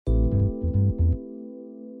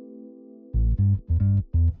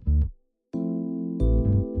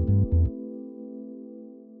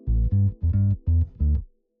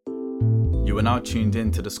now tuned in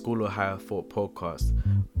to the School of Higher Thought podcast,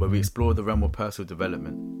 where we explore the realm of personal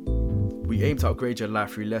development. We aim to upgrade your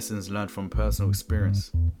life through lessons learned from personal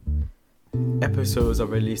experience. Episodes are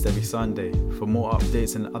released every Sunday. For more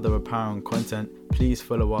updates and other apparent content, please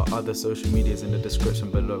follow our other social medias in the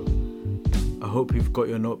description below. I hope you've got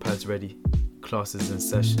your notepads ready. Class is in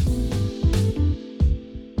session.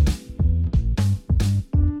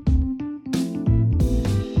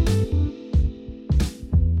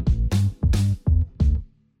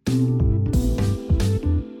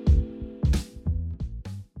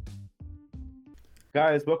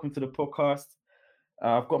 Guys, welcome to the podcast.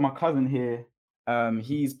 I've got my cousin here.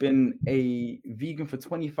 He's been a vegan for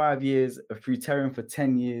 25 years, a fruitarian for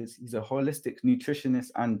 10 years. He's a holistic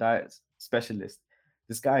nutritionist and diet specialist.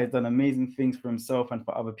 This guy has done amazing things for himself and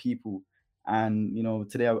for other people. And,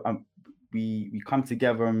 today we come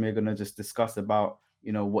together and we're going to just discuss about,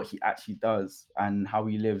 what he actually does and how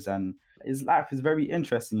he lives. And his life is very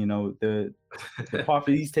interesting. The path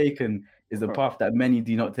that he's taken is the path that many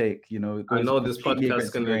do not take. I know this podcast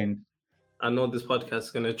is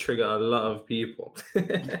gonna trigger a lot of people.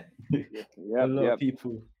 A lot of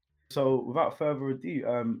people. So without further ado,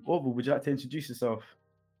 Orvel, would you like to introduce yourself?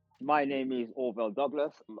 My name is Orvel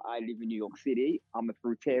Douglas. I live in New York City. I'm a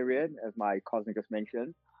fruitarian, as my cousin just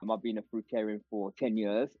mentioned. I've been a fruitarian for 10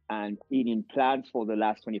 years and eating plants for the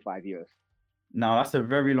last 25 years. Now, that's a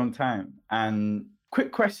very long time. And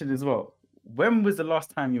quick question as well. When was the last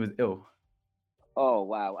time you was ill? Oh,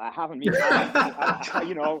 wow. I haven't been, I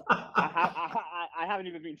haven't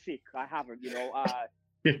even been sick. I haven't,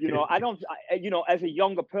 as a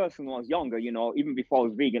younger person, when I was younger, even before I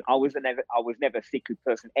was vegan, I was never a sick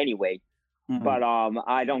person anyway. Mm-hmm. But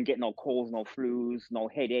I don't get no colds, no flus, no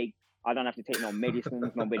headache. I don't have to take no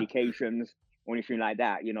medicines, no medications or anything like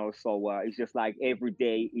that, So it's just like every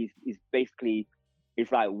day is basically,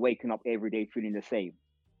 it's like waking up every day feeling the same.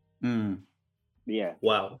 Mm. Yeah.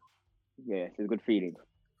 Wow. Yeah, it's a good feeling.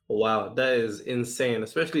 Wow, that is insane,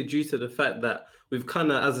 especially due to the fact that we've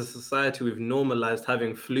kind of, as a society, we've normalized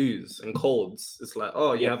having flus and colds. It's like,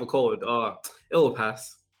 oh, you have a cold, it'll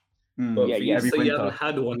pass. But for you to say you haven't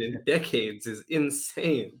had one in decades is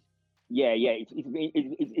insane. Yeah,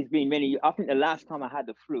 it's been many. I think the last time I had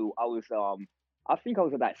the flu, I was about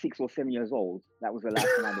 6 or 7 years old. That was the last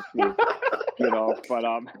time I had the flu, But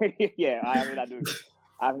I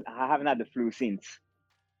haven't had the flu since.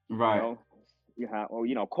 Right.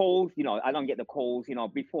 Colds, I don't get the colds,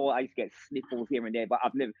 before I used to get sniffles here and there, but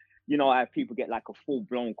I've never, I have people get like a full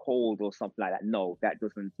blown cold or something like that. No, that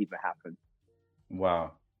doesn't even happen.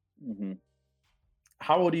 Wow. Mm-hmm.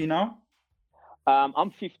 How old are you now? I'm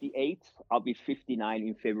 58. I'll be 59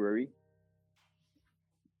 in February.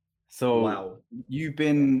 So wow. You've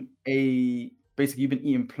been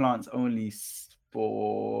eating plants only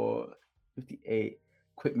for 58,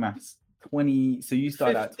 quick maths. 20, so you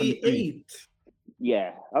started at 28.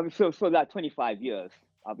 Yeah, so that 25 years.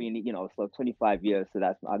 I've been, so 25 years. So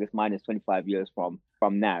that's, I guess, minus 25 years from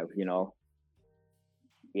now.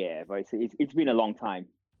 Yeah, but it's been a long time.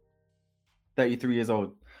 33 years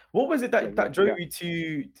old. What was it that drove you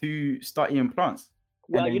to start eating plants?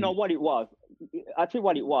 Well, you know what it was. I'll tell you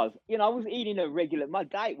what it was. I was eating my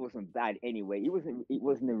diet wasn't bad anyway. It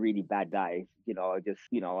wasn't a really bad diet. I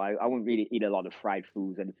wouldn't really eat a lot of fried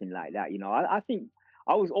foods, anything like that. I think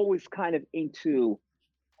I was always kind of into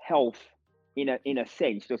health in a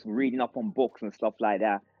sense, just reading up on books and stuff like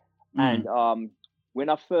that. And when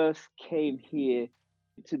I first came here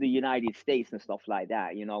to the United States and stuff like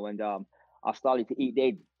that, and I started to eat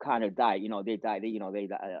their kind of diet, they had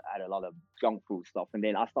a lot of junk food stuff. And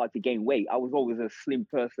then I started to gain weight. I was always a slim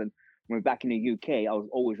person. When back in the UK, I was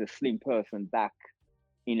always a slim person back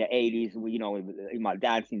in the 80s, in my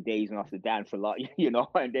dancing days when I used to dance a lot,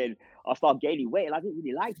 and then I started gaining weight and I didn't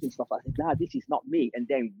really like it and stuff. I said, nah, this is not me. And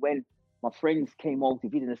then when my friends came over to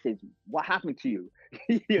visit and said, what happened to you?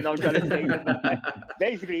 I'm trying to say,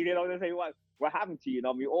 basically, they say, what happened to you?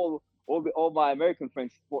 I mean, all my American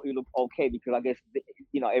friends thought you looked okay because I guess,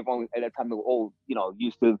 everyone at that time they were all,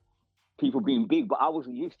 used to people being big, but I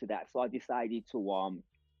wasn't used to that. So I decided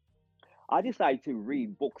to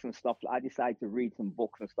read books and stuff. I decided to read some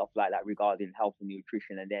books and stuff like that regarding health and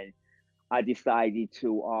nutrition. And then I decided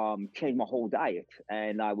to change my whole diet.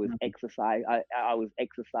 And I was I was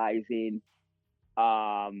exercising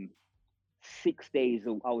 6 days.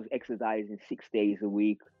 I was exercising 6 days a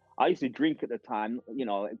week. I used to drink at the time,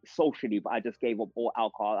 socially, but I just gave up all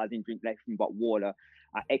alcohol. I didn't drink anything but water.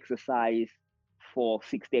 I exercised for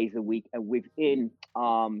 6 days a week. And within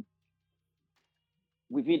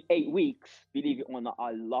 8 weeks, believe it or not,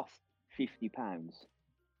 I lost 50 pounds.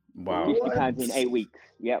 Wow. 50 What? pounds in 8 weeks.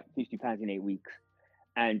 Yep, 50 pounds in 8 weeks.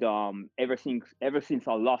 And ever since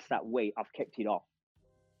I lost that weight, I've kept it off.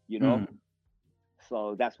 You know, Mm.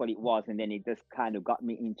 so that's what it was. And then it just kind of got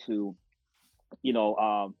me into, you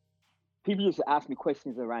know, people used to ask me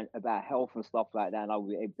questions around about health and stuff like that, and I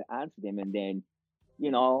was able to answer them. And then,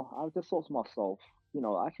 I just thought to myself,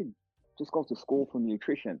 I should just go to school for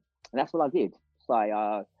nutrition, and that's what I did. So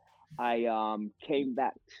I came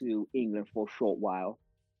back to England for a short while,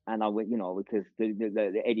 and I went, because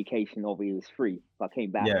the education over here is free. So I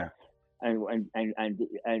came back Yeah. and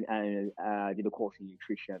did a course in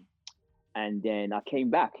nutrition, and then I came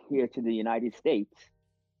back here to the United States,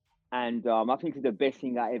 and I think it's the best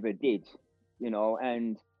thing I ever did.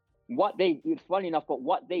 And it's funny enough, but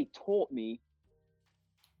what they taught me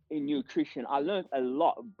in nutrition, I learned a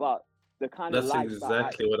lot, but the kind of That's lifestyle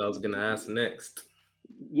exactly what I was gonna ask next.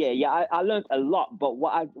 I learned a lot, but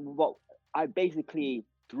what I basically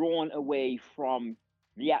drawn away from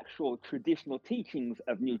the actual traditional teachings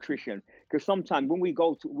of nutrition, because sometimes when we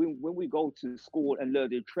go to school and learn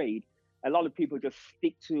the trade, a lot of people just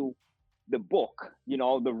stick to the book,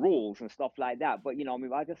 the rules and stuff like that. But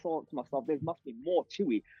I just thought to myself, there must be more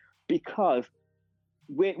to it, because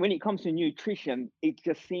when it comes to nutrition, it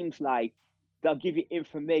just seems like they'll give you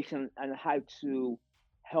information on how to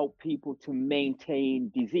help people to maintain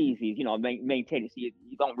diseases, maintain it so you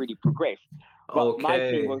don't really progress. But my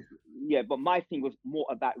thing Okay. was, yeah, but my thing was more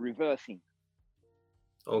about reversing.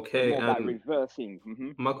 It was Okay. more about And reversing.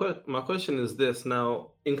 my question is this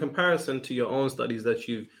now, in comparison to your own studies that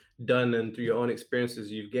you've done and through your own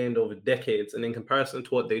experiences you've gained over decades, and in comparison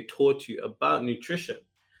to what they taught you about nutrition,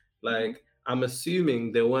 hmm like I'm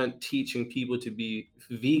assuming they weren't teaching people to be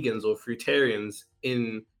vegans or fruitarians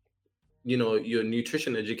in, your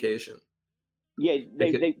nutrition education. Yeah,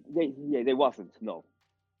 Because, they wasn't. No.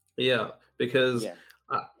 yeah, because Yeah.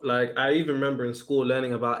 like I even remember in school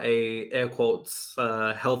learning about a air quotes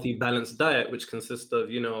healthy balanced diet, which consists of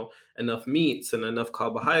enough meats and enough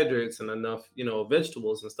carbohydrates and enough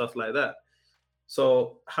vegetables and stuff like that.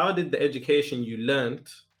 So how did the education you learned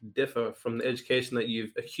differ from the education that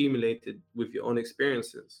you've accumulated with your own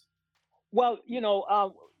experiences? Well,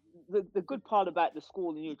 the good part about the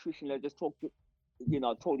school and nutrition, they just talked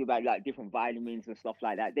about like different vitamins and stuff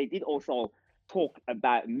like that. They did also talk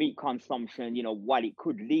about meat consumption, what it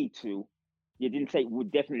could lead to. They didn't say it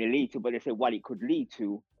would definitely lead to, but they said what it could lead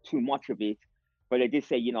to, too much of it. But they did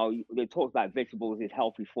say, they talked about vegetables is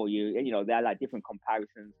healthy for you. And, there are like different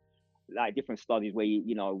comparisons, like different studies where,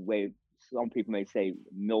 where some people may say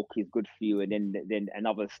milk is good for you. And then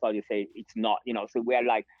another study say it's not, so we had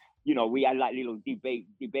like little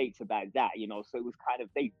debates about that, so it was kind of,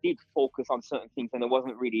 they did focus on certain things, and it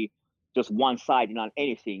wasn't really just one sided on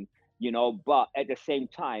anything, but at the same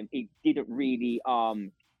time it didn't really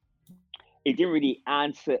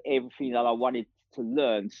answer everything that I wanted to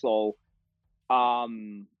learn. So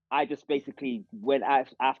I just basically went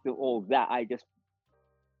after all that. I just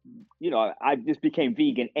became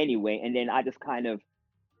vegan anyway, and then I just kind of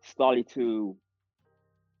started to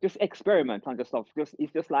just experiment on the stuff.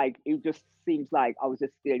 It just seems like I was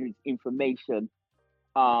just getting information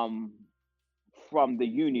um from the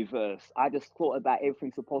universe. I just thought about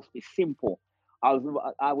everything supposed to be simple.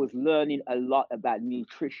 I was learning a lot about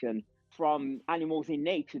nutrition from animals in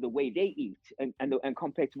nature, the way they eat, and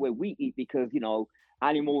compared to where we eat, because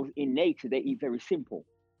animals in nature, they eat very simple.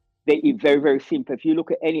 They eat very, very simple. If you look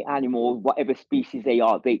at any animal, whatever species they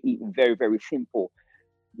are, they eat very, very simple.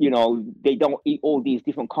 They don't eat all these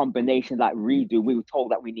different combinations like we do. We were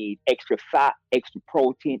told that we need extra fat, extra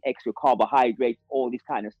protein, extra carbohydrates, all this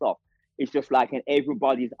kind of stuff. It's just like, and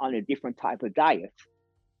everybody's on a different type of diet.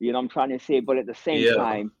 You know what I'm trying to say? But at the same Yeah.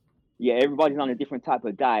 time, yeah, everybody's on a different type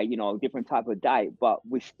of diet, different type of diet, but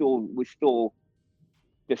we're still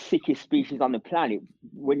the sickest species on the planet.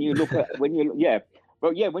 When you look at, when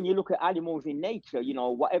you look at animals in nature,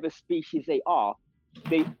 whatever species they are,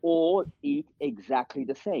 they all eat exactly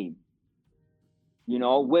the same.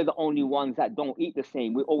 We're the only ones that don't eat the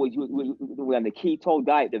same. We're on the keto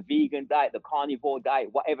diet, the vegan diet, the carnivore diet,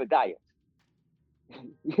 whatever diet.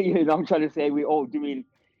 I'm trying to say we're all doing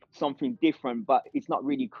something different, but it's not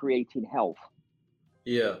really creating health.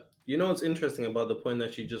 Yeah. You know what's interesting about the point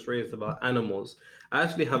that you just raised about animals? I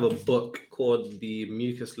actually have a book called The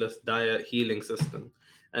Mucusless Diet Healing System.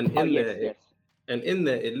 And Oh in yes, there yes,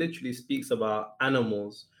 it literally speaks about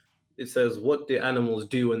animals. It says what do animals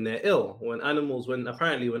do when they're ill? When animals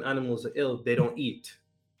are ill, they don't eat,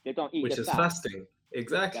 they don't eat the which is fat. fasting. That's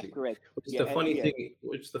Exactly. correct. Which is Yeah, the funny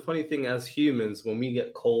yeah, thing, as humans, when we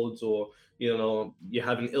get colds or you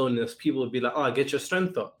have an illness, people would be like, oh, get your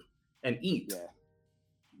strength up and eat. yeah.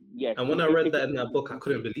 Yes. And when I read that in that book, I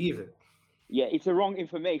couldn't believe it. Yeah, it's the wrong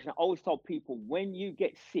information. I always tell people, when you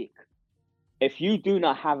get sick, if you do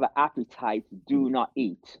not have an appetite, do not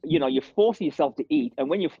eat. You're forcing yourself to eat. And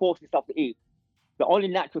when you're forcing yourself to eat, the only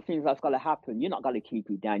natural things that's going to happen, you're not going to keep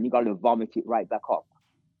it down. You're going to vomit it right back up.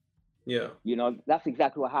 Yeah. That's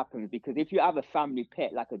exactly what happens. Because if you have a family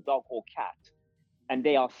pet, like a dog or cat, and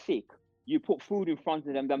they are sick, you put food in front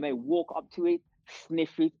of them, they may walk up to it,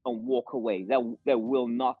 sniff it, and walk away. They will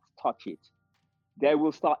not touch it. They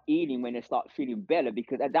will start eating when they start feeling better,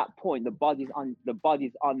 because at that point the body's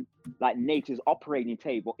on like nature's operating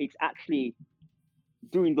table. It's actually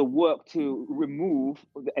doing the work to remove,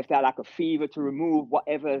 if they're like a fever, to remove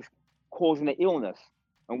whatever's causing the illness.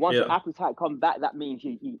 And once the appetite comes back, that means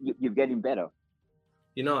you're getting better.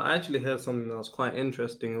 I actually heard something that was quite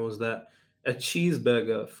interesting. It was that a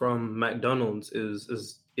cheeseburger from McDonald's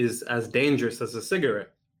is as dangerous as a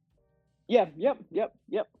cigarette. Yeah.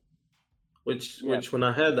 Yep. Which when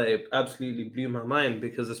I heard that, it absolutely blew my mind,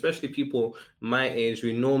 because especially people my age,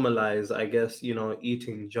 we normalize, I guess,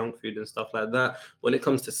 eating junk food and stuff like that. When it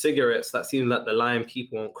comes to cigarettes, that seems like the line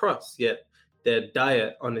people won't cross, yet their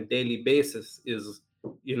diet on a daily basis is,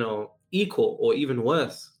 equal or even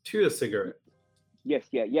worse to a cigarette. Yes,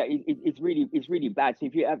 yeah. It's really bad. So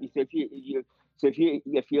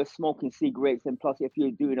if you're smoking cigarettes, and plus if you're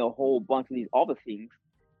doing a whole bunch of these other things,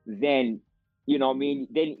 then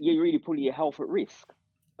then you're really putting your health at risk.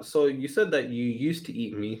 So you said that you used to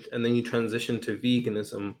eat meat and then you transitioned to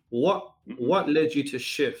veganism. What led you to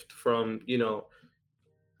shift from,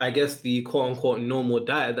 I guess, the quote unquote normal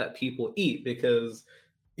diet that people eat? Because,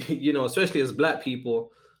 especially as Black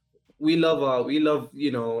people, we love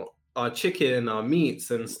our chicken, our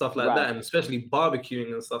meats and stuff like that, and especially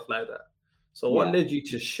barbecuing and stuff like that. So what led you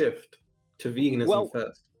to shift to veganism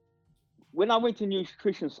first? When I went to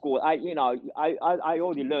nutrition school, I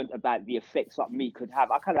already learned about the effects that meat could have.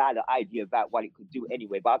 I kind of had an idea about what it could do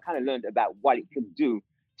anyway, but I kind of learned about what it could do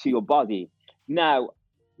to your body. Now,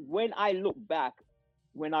 when I look back,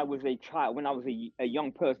 when I was a child, when I was a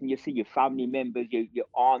young person, you see your family members, your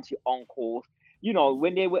aunts, your uncles,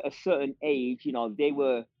 when they were a certain age,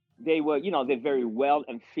 they're very well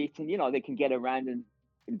and fit, and they can get around and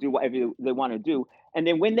do whatever they want to do. And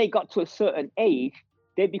then when they got to a certain age,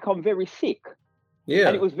 they become very sick. Yeah.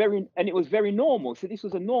 And it was very normal. So this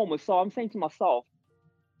was a normal. So I'm saying to myself,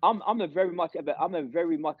 I'm a very much of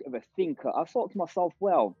a thinker. I thought to myself,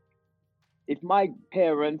 well, if my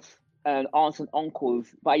parents and aunts and uncles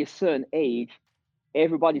by a certain age,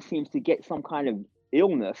 everybody seems to get some kind of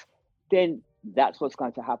illness, then that's what's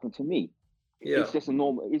going to happen to me. Yeah. It's just a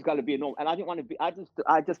normal. It's got to be a normal. And I didn't want to be. I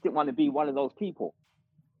just didn't want to be one of those people.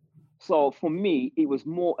 So for me, it was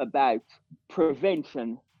more about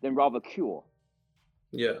prevention than rather cure.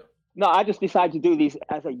 Yeah. No, I just decided to do this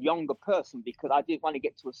as a younger person because I didn't want to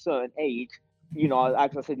get to a certain age.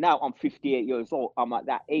 As I said, now I'm 58 years old. I'm at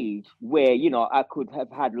that age where, I could have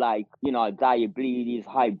had diabetes,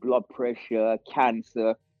 high blood pressure,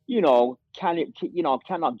 cancer,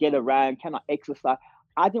 cannot get around, cannot exercise.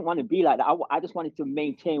 I didn't want to be like that. I just wanted to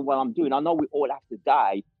maintain what I'm doing. I know we all have to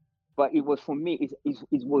die, but it was, for me, it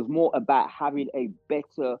was more about having a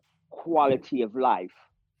better quality of life.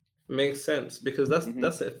 Makes sense, because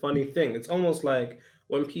that's a funny thing. It's almost like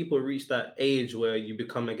when people reach that age where you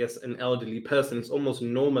become, I guess, an elderly person, it's almost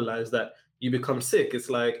normalized that you become sick. It's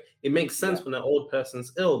like, it makes sense when an old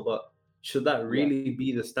person's ill, but should that really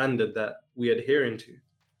be the standard that we're adhering to?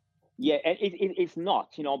 Yeah, and it's not,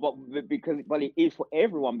 but it is for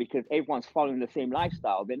everyone, because everyone's following the same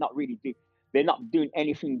lifestyle. They're not really doing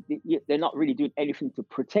anything. They're not really doing anything to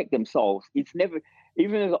protect themselves. It's never,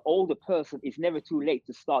 even as an older person, it's never too late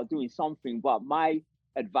to start doing something. But my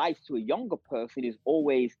advice to a younger person is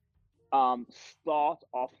always start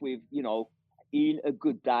off with, eating a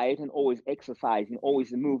good diet and always exercising,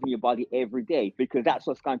 always moving your body every day, because that's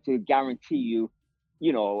what's going to guarantee you,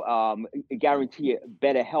 guarantee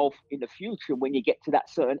better health in the future when you get to that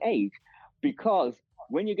certain age. Because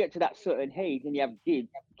when you get to that certain age and you have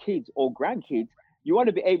kids or grandkids, you want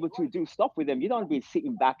to be able to do stuff with them. You don't want to be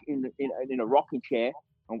sitting back in a rocking chair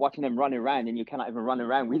and watching them running around, and you cannot even run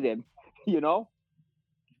around with them,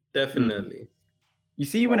 Definitely. You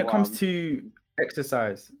see, when it comes to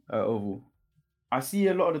exercise, Orvel, I see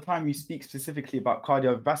a lot of the time you speak specifically about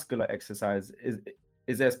cardiovascular exercise.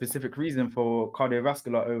 Is there a specific reason for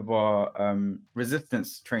cardiovascular over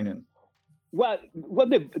resistance training? Well,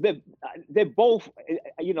 they're both,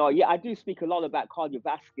 I do speak a lot about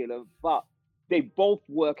cardiovascular, but they both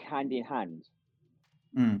work hand in hand.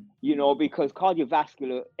 Because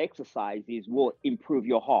cardiovascular exercises will improve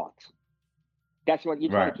your heart. That's what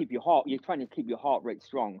you're trying Right. to keep your heart. You're trying to keep your heart rate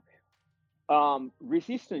strong.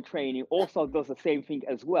 Resistance training also does the same thing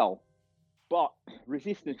as well, but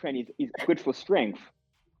resistance training is good for strength.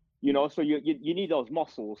 So you need those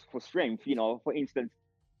muscles for strength. For instance,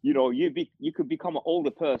 you could become an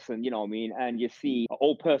older person. You know what I mean? And you see an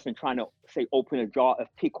old person trying to say open a jar of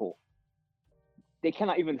pickle. They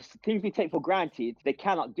cannot even things we take for granted. They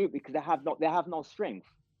cannot do it because they have no strength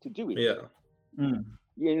to do it. Yeah.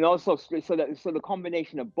 So the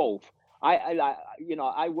combination of both. I like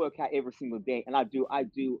I work out every single day, and I do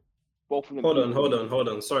both of them. Hold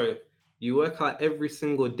on. Sorry, you work out every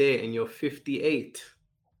single day, and you're 58.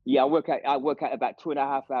 Yeah, I work out about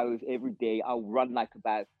 2.5 hours every day. I'll run like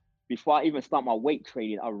about before I even start my weight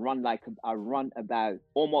training. I run about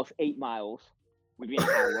almost 8 miles within an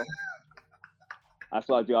hour. That's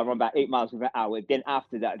what I do. I run about 8 miles within an hour. Then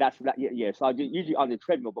after that, yeah. So I do usually on the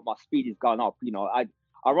treadmill, but my speed has gone up.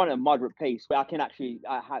 I run at a moderate pace where I can actually.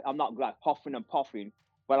 I'm not like puffing and puffing,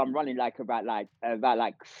 but I'm running like about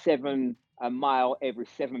 7 a mile every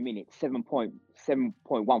 7 minutes,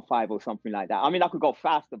 7.15 or something like that. I mean, I could go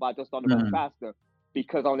faster, but I just don't go faster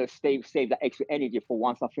because I want to save that extra energy for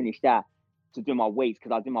once I finish that to do my weights.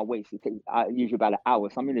 Because I do my weights, it takes usually about an hour.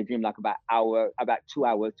 So I'm in the gym like about 2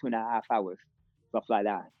 hours, 2.5 hours, stuff like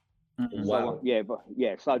that. Wow. So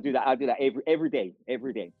so I do that. I do that every day.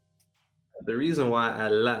 The reason why I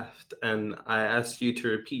laughed and I asked you to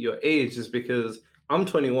repeat your age is because I'm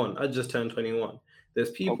 21. I just turned 21.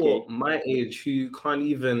 There's people my age who can't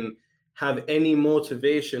even have any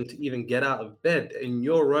motivation to even get out of bed, and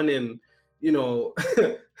you're running,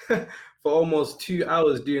 for almost 2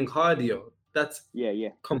 hours doing cardio. That's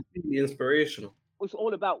completely inspirational. It's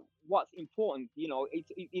all about what's important.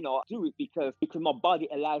 Do it because my body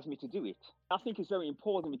allows me to do it. I think it's very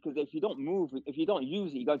important because if you don't move it, if you don't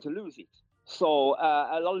use it, you're going to lose it. So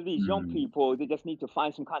a lot of these young people, they just need to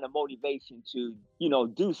find some kind of motivation to,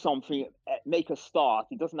 do something, make a start.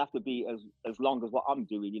 It doesn't have to be as long as what I'm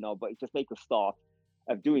doing, but just make a start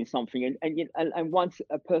of doing something. And once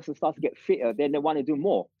a person starts to get fitter, then they want to do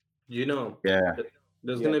more. There's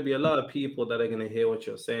going to be a lot of people that are going to hear what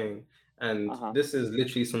you're saying. And this is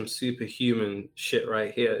literally some superhuman shit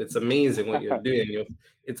right here. It's amazing what you're doing.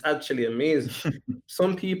 It's actually amazing.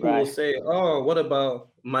 Some people will say, "Oh, what about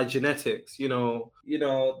my genetics?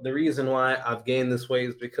 The reason why I've gained this weight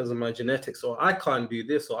is because of my genetics, or I can't do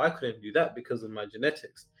this, or I couldn't do that because of my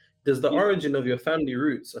genetics." Does the origin of your family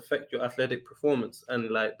roots affect your athletic performance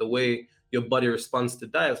and like the way your body responds to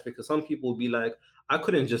diets? Because some people will be like, I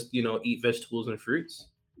couldn't just, eat vegetables and fruits.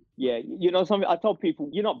 Yeah, something I told people,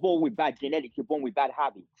 you're not born with bad genetics, you're born with bad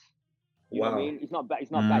habits. You know what I mean? It's not bad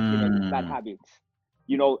genetics, it's bad habits.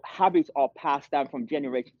 Habits are passed down from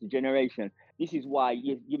generation to generation. This is why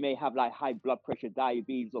you may have like high blood pressure,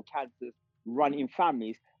 diabetes, or cancers run in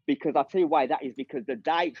families. Because I'll tell you why that is, because the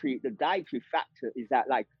dietary factor is that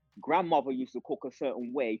like grandmother used to cook a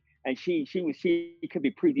certain way, and she could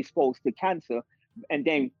be predisposed to cancer. And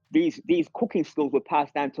then these cooking skills were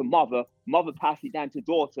passed down to mother passed it down to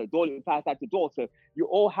daughter passed down to daughter. You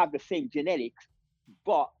all have the same genetics,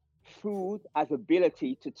 but food has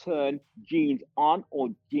ability to turn genes on or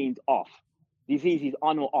genes off, diseases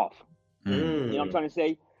on or off. You know what I'm trying to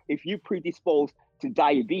say? If you predispose to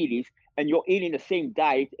diabetes and you're eating the same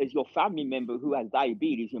diet as your family member who has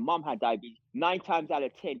diabetes, your mom had diabetes, 9 times out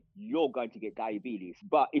of 10, you're going to get diabetes.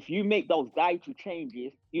 But if you make those dietary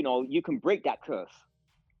changes, you can break that curse.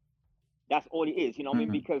 That's all it is, what I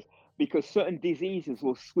mean? Because certain diseases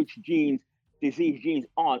will switch disease genes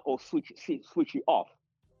on or switch it off.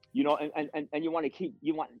 And you want to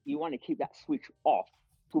keep that switch off.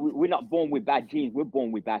 So we're not born with bad genes, we're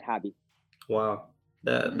born with bad habits. Wow.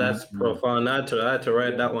 That's profound. I had to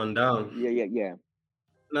write that one down. Yeah.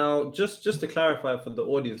 Now, just to clarify for the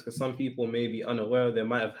audience, because some people may be unaware, they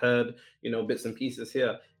might have heard, bits and pieces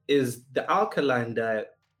here. Is the alkaline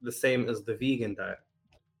diet the same as the vegan diet?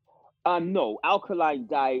 No, alkaline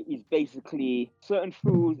diet is basically certain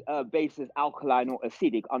foods based as alkaline or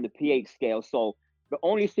acidic on the pH scale. So the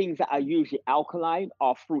only things that are usually alkaline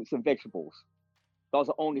are fruits and vegetables. Those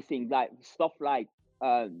are only things like stuff like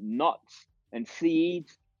nuts and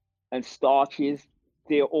seeds and starches.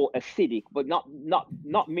 They're all acidic, but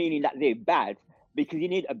not meaning that they're bad, because you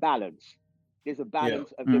need a balance. There's a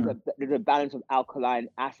balance of there's a balance of alkaline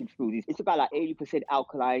acid foods. It's about like 80%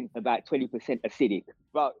 alkaline, about 20% acidic.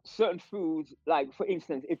 But certain foods, like for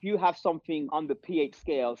instance, if you have something on the pH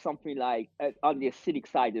scale, something like on the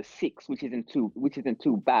acidic side is 6, which isn't too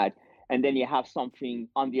bad, and then you have something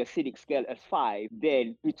on the acidic scale as 5,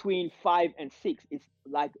 then between 5 and 6,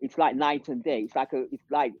 it's like night and day. It's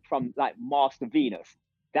like from like Mars to Venus.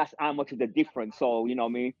 That's how much of the difference. So, you know what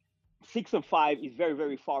I mean? 6 and 5 is very,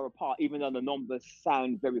 very far apart, even though the numbers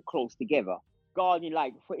sound very close together. Garden,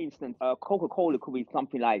 like for instance, Coca-Cola could be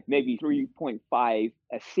something like maybe 3.5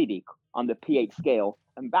 acidic on the pH scale,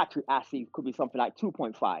 and battery acid could be something like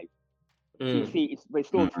 2.5. So you see, it's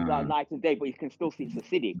still night and day, but you can still see it's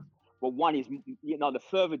acidic. But one is, you know, the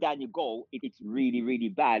further down you go, it's really, really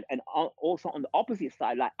bad. And also on the opposite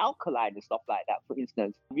side, like alkaline and stuff like that, for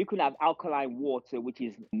instance, you can have alkaline water, which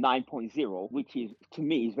is 9.0, which is, to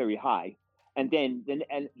me, is very high. And then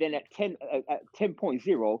at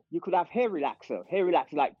 10.0, you could have hair relaxer. Hair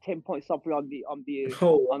relaxer like 10 point something on the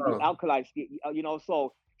wow. alkaline, you know,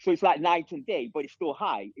 so it's like night and day, but it's still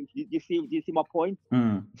high. Do you see my point?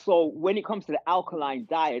 So when it comes to the alkaline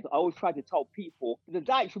diet, I always try to tell people the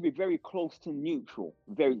diet should be very close to neutral,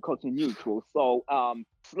 very close to neutral. So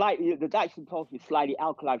slightly, the diet should supposed to be slightly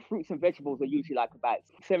alkaline. Fruits and vegetables are usually like about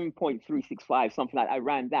 7.365, something like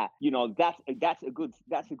around that. You know, that's a good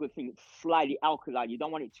thing. It's slightly alkaline. You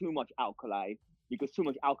don't want it too much alkaline, because too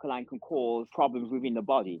much alkaline can cause problems within the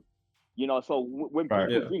body. You know, so when people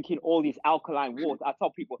are drinking all these alkaline water, I tell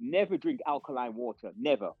people never drink alkaline water.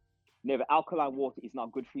 Never. Alkaline water is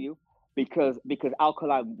not good for you, because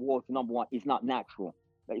alkaline water, number one, is not natural.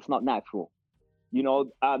 It's not natural. You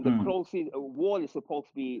know, the closest water is supposed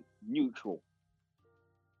to be neutral,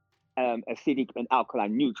 acidic and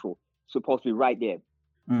alkaline neutral, supposed to be right there.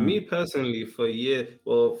 Me personally, for a year,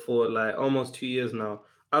 or for like almost 2 years now,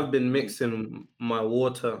 I've been mixing my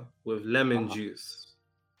water with lemon juice,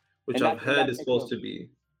 which I've heard is supposed to be.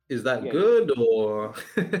 Is that good or?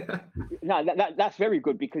 No, that's very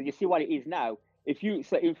good, because you see what it is now. If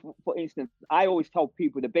for instance, I always tell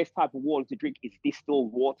people the best type of water to drink is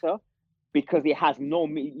distilled water, because it has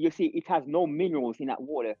it has no minerals in that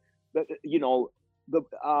water. You know,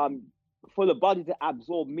 for the body to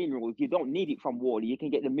absorb minerals, you don't need it from water. You can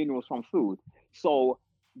get the minerals from food. So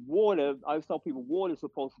water, I always tell people, water is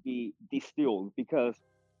supposed to be distilled, because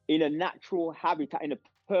in a natural habitat, in a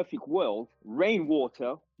perfect world,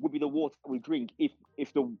 rainwater would be the water we drink if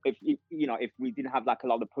we didn't have like a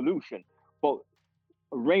lot of pollution. But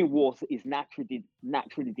rainwater is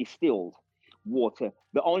naturally distilled water.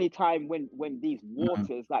 The only time when these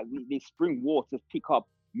waters, like these spring waters, pick up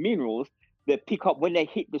minerals, they pick up when they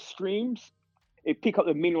hit the streams. It pick up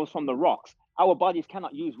the minerals from the rocks. Our bodies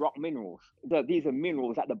cannot use rock minerals. These are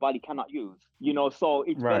minerals that the body cannot use. You know, so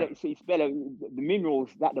it's better. So it's better. The minerals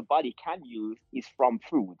that the body can use is from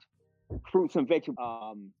food, fruits and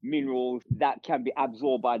vegetable minerals that can be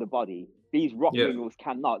absorbed by the body. These rock minerals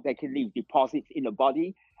cannot. They can leave deposits in the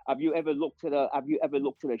body. Have you ever looked at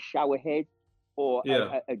a shower head, or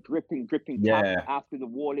a dripping tap after the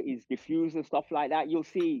water is diffused and stuff like that? You'll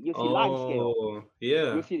see limescale. You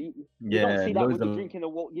don't see that when you're drinking the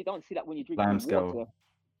water. You don't see that when you're drinking the water.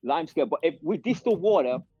 Limescale. But with distilled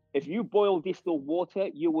water, if you boil distilled water,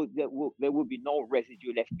 there will be no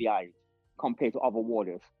residue left behind compared to other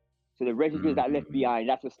waters. So the residues that are left behind,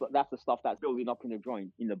 that's the stuff that's building up in the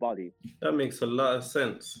joint, in the body. That makes a lot of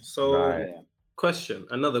sense. So,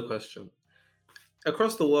 another question.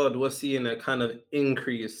 Across the world, we're seeing a kind of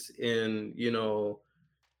increase in,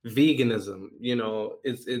 veganism.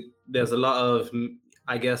 There's a lot of,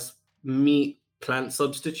 I guess, meat plant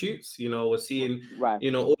substitutes. We're seeing,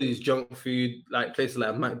 all these junk food, like places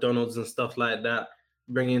like McDonald's and stuff like that,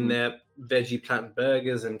 bringing their veggie plant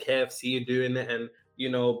burgers, and KFC doing it, and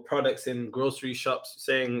products in grocery shops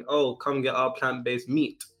saying, "Oh, come get our plant-based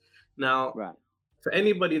meat." Now, for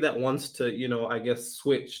anybody that wants to, I guess,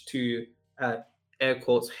 switch to air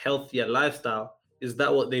quotes healthier lifestyle, is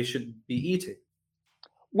that what they should be eating?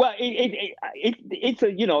 Well, it's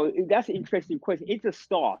a that's an interesting question. It's a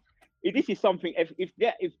start. This is something,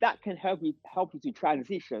 if that can help you to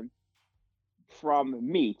transition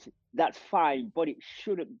from meat, that's fine, but it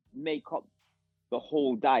shouldn't make up the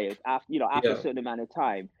whole diet after a certain amount of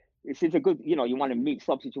time. It's a good, you want a meat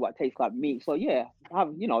substitute that tastes like meat. So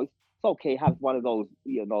it's okay, have one of those,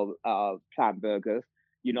 plant burgers.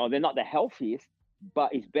 They're not the healthiest,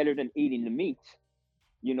 but it's better than eating the meat.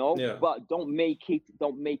 But don't make it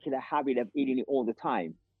a habit of eating it all the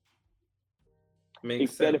time.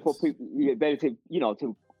 Makes sense. Better for people, better to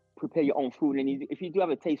to prepare your own food. And if you do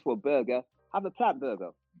have a taste for a burger, have a plant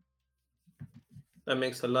burger. That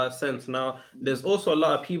makes a lot of sense. Now, there's also a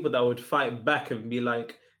lot of people that would fight back and be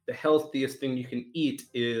like, the healthiest thing you can eat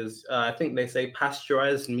is, I think they say,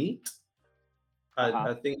 pasteurized meat.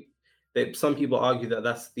 I think that some people argue that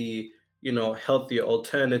that's the, healthier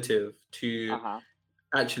alternative to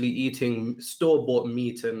actually eating store-bought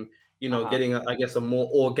meat and, getting, I guess, a more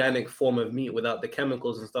organic form of meat without the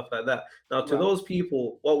chemicals and stuff like that. Now, to those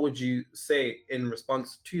people, what would you say in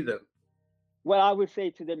response to them? Well, I would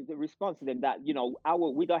say to them, the response to them that,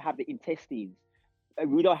 we don't have the intestines.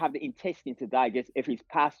 We don't have the intestine to digest if it's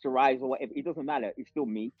pasteurized or whatever. It doesn't matter. It's still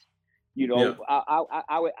meat.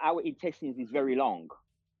 Our intestines is very long.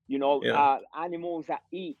 Animals that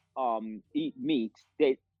eat meat,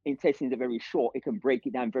 their intestines are very short. It can break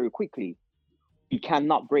it down very quickly. We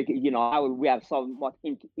cannot break it. We have so much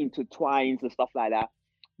intertwines and stuff like that.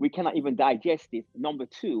 We cannot even digest it. Number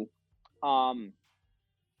two,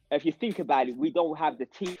 if you think about it, we don't have the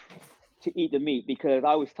teeth to eat the meat, because I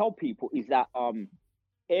always tell people is that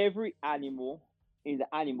every animal in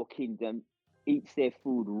the animal kingdom eats their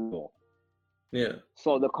food raw. Yeah.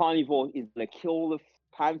 So the carnivore is gonna kill the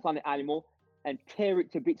pants on the animal and tear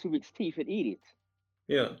it to bits with its teeth and eat it.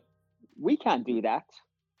 Yeah. We can't do that.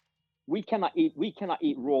 We cannot eat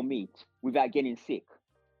raw meat without getting sick.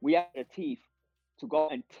 We have the teeth to go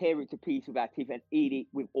and tear it to pieces with our teeth and eat it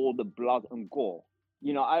with all the blood and gore.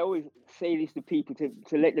 I always say this to people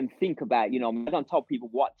to let them think about, I don't tell people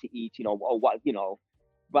what to eat, or what,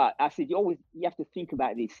 but I said, you have to think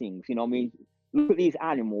about these things, I mean, look at these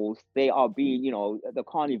animals. They are being, the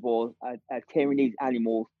carnivores are tearing these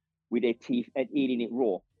animals with their teeth and eating it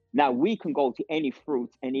raw. Now we can go to any fruit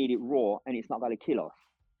and eat it raw and it's not going to kill us.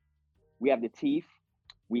 We have the teeth,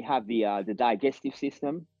 we have the digestive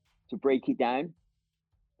system to break it down.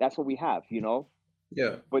 That's what we have,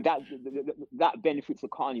 Yeah. But that benefits the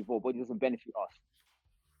carnivore, but it doesn't benefit us.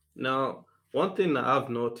 Now, one thing that I've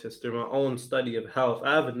noticed through my own study of health,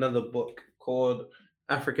 I have another book called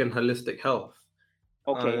African Holistic Health.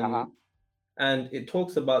 Okay. And it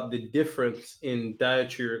talks about the difference in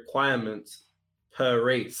dietary requirements per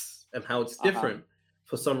race and how it's different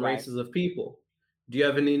for some races of people. Do you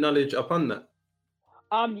have any knowledge upon that?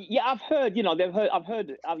 Yeah, I've heard. I've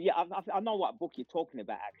heard. I know what book you're talking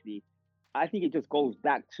about. Actually, I think it just goes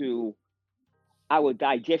back to our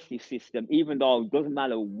digestive system. Even though it doesn't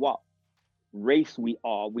matter what race we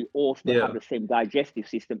are, we all still have the same digestive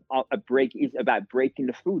system. A break is about breaking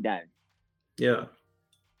the food down. Yeah.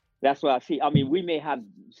 That's what I see. I mean, we may have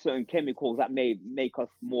certain chemicals that may make us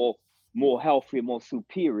more healthy, more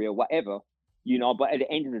superior, whatever, but at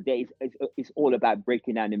the end of the day, it's all about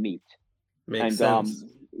breaking down the meat. Makes sense.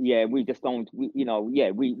 We just don't, we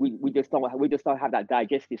just don't have that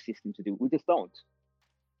digestive system to do. We just don't.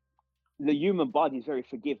 The human body is very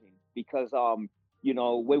forgiving because,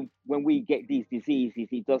 when we get these diseases,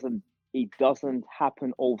 it doesn't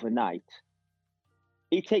happen overnight.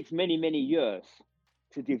 It takes many, many years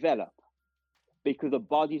to develop because the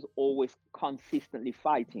body's always consistently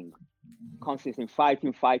fighting until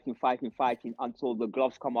the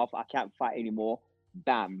gloves come off. I can't fight anymore.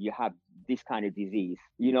 Bam, you have this kind of disease,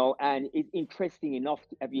 and it's interesting enough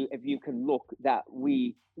if you can look that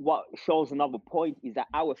what shows another point is that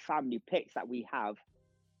our family pets that we have,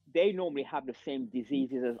 they normally have the same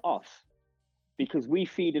diseases as us because we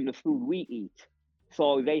feed them the food we eat.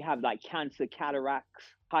 So they have like cancer, cataracts,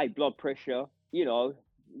 high blood pressure,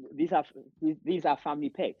 these are family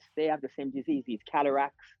pets. They have the same diseases,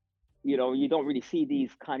 cataracts. You don't really see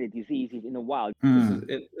these kind of diseases in the wild.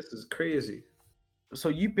 This is crazy. So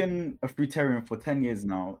you've been a fruitarian for 10 years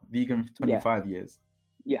now, vegan for 25 years.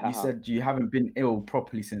 Yeah. You said you haven't been ill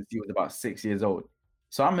properly since you was about 6 years old.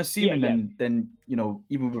 So I'm assuming then,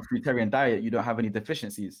 even with Fruitarian Diet, you don't have any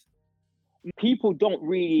deficiencies. People don't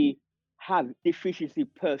really have deficiency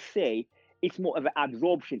per se. It's more of an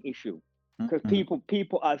absorption issue. Because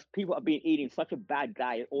people have been eating such a bad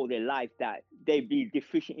diet all their life that they be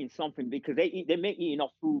deficient in something because they may eat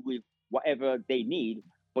enough food with whatever they need,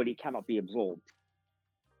 but it cannot be absorbed.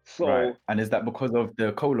 So, right. And is that because of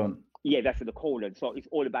the colon? Yeah, that's the colon. So it's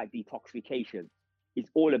all about detoxification. It's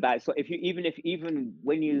all about, so even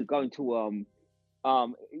when you go into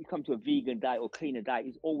you come to a vegan diet or cleaner diet,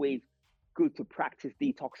 it's always good to practice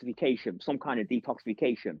detoxification, some kind of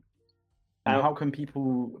detoxification. And how can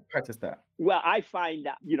people practice that? Well, I find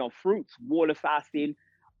that, fruits, water fasting,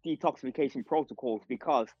 detoxification protocols,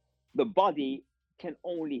 because the body can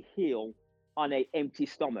only heal on an empty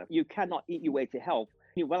stomach. You cannot eat your way to health.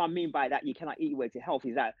 What I mean by that, you cannot eat your way to health,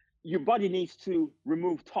 is that your body needs to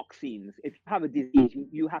remove toxins. If you have a disease,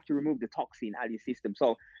 you have to remove the toxin out of your system.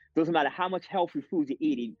 So it doesn't matter how much healthy food you're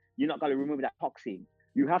eating, you're not going to remove that toxin.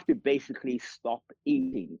 You have to basically stop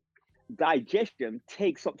eating. Digestion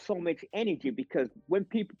takes up so much energy because when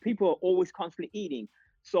people are always constantly eating,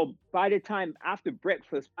 so by the time after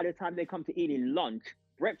breakfast, by the time they come to eating lunch,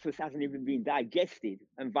 breakfast hasn't even been digested,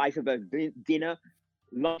 and vice versa. Dinner,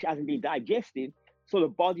 lunch hasn't been digested, So the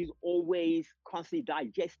body's always constantly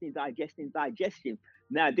digesting.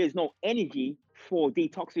 Now there's no energy for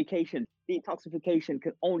detoxification. Detoxification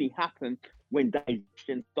can only happen when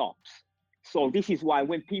digestion stops. So this is why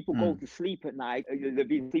when people go to sleep at night, they've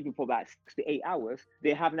been sleeping for about 6 to 8 hours,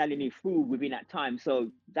 they haven't had any food within that time. So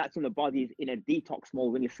that's when the body is in a detox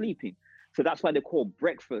mode when you're sleeping. So that's why they call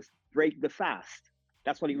breakfast, break the fast.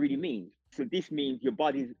 That's what it really means. So this means your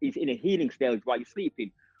body is in a healing stage while you're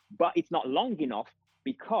sleeping, but it's not long enough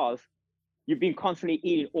because you've been constantly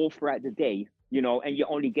eating all throughout the day, and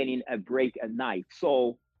you're only getting a break at night.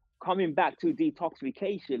 So coming back to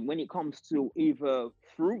detoxification, when it comes to either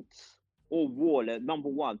fruits or water, number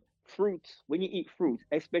one, fruits, when you eat fruits,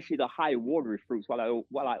 especially the high watery fruits, what I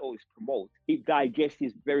always promote, it digests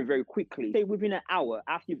very, very quickly. Say within an hour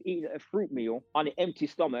after you've eaten a fruit meal on an empty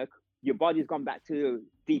stomach, your body's gone back to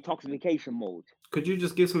detoxification mode. Could you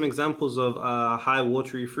just give some examples of high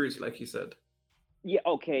watery fruits, like you said? Yeah,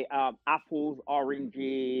 okay. Apples,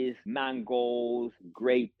 oranges, mangoes,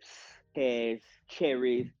 grapes, pears,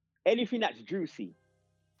 cherries, anything that's juicy.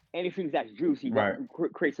 Anything that's juicy Right.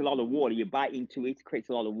 creates a lot of water. You bite into it, creates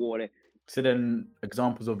a lot of water. So then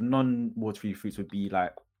examples of non-watery fruits would be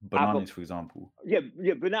like bananas, for example. Yeah,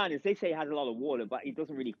 bananas, they say it has a lot of water, but it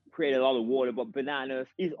doesn't really create a lot of water. But bananas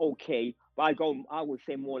is okay. But I would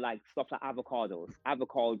say more like stuff like avocados,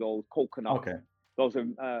 coconuts. Okay. Those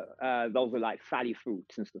are like fatty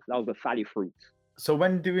fruits and stuff. Those are fatty fruits. So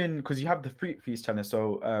when doing, because you have the Fruit Feast challenge,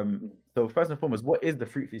 so first and foremost, what is the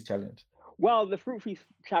Fruit Feast challenge? Well, the Fruit Feast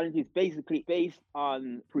challenge is basically based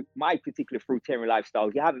on my particular fruitarian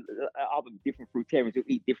lifestyle. You have other different fruitarians who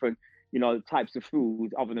eat different, types of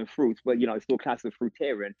foods other than fruits, but it's still classed as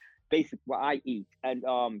fruitarian. Basically, what I eat, and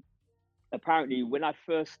apparently, when I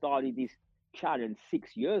first started this challenge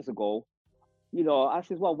 6 years ago, I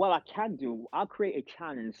said, well, what I can do, I'll create a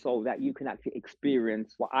challenge so that you can actually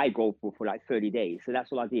experience what I go for like 30 days. So that's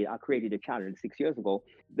what I did. I created a challenge 6 years ago.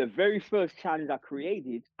 The very first challenge I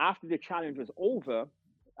created, after the challenge was over,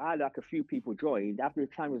 I had like a few people joined. After the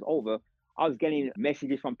challenge was over, I was getting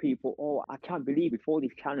messages from people, oh, I can't believe before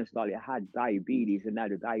this challenge started, I had diabetes and now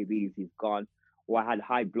the diabetes is gone. Or I had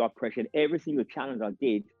high blood pressure. And every single challenge I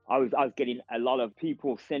did, I was getting a lot of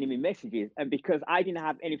people sending me messages. And because I didn't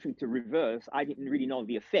have anything to reverse, I didn't really know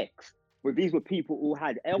the effects. But these were people who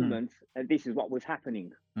had ailments, and this is what was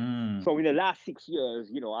happening. So in the last 6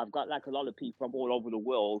 years, I've got like a lot of people from all over the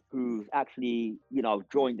world who've actually,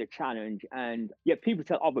 joined the challenge. And yeah, people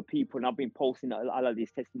tell other people, and I've been posting a lot of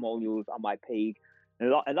these testimonials on my page.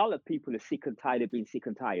 And a lot of people are sick and tired of being sick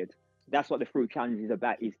and tired. That's what the fruit challenge is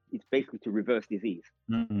about. It's basically to reverse disease.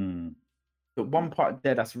 But one part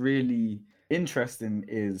there that's really interesting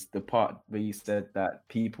is the part where you said that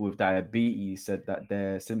people with diabetes said that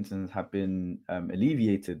their symptoms have been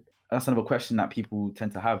alleviated. That's another question that people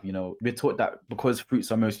tend to have. We're taught that because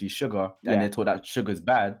fruits are mostly sugar, and they're taught that sugar is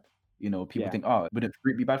bad. People think, oh, wouldn't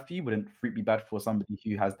fruit be bad for you? Wouldn't fruit be bad for somebody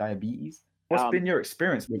who has diabetes? What's been your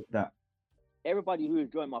experience with that? Everybody who has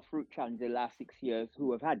joined my fruit challenge the last 6 years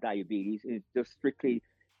who have had diabetes is just strictly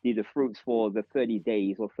did the fruits for the 30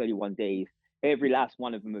 days or 31 days. Every last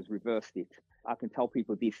one of them has reversed it. I can tell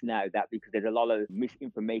people this now, that because there's a lot of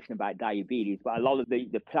misinformation about diabetes, but a lot of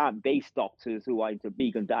the plant-based doctors who are into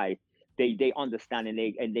vegan diet, they understand and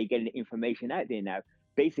they get the information out there now.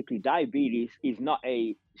 Basically, diabetes is not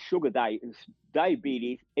a sugar diet.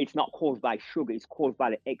 Diabetes, it's not caused by sugar, it's caused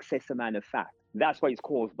by the excess amount of fat. That's what it's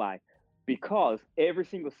caused by. Because every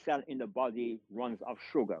single cell in the body runs off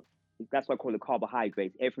sugar. That's why I call it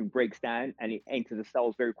carbohydrates. Everything breaks down and it enters the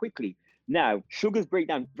cells very quickly. Now, sugars break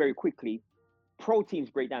down very quickly,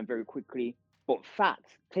 proteins break down very quickly, but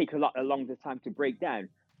fats take a lot longer time to break down.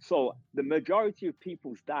 So the majority of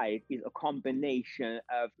people's diet is a combination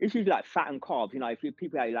of, it's usually like fat and carbs. If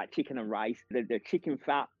people like chicken and rice, the chicken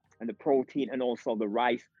fat and the protein, and also the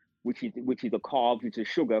rice, which is the carbs, which is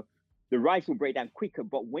sugar. The rice will break down quicker,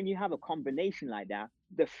 but when you have a combination like that,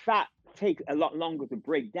 the fat takes a lot longer to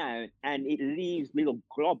break down, and it leaves little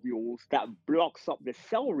globules that blocks up the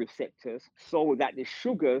cell receptors so that the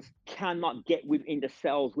sugars cannot get within the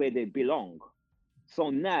cells where they belong. So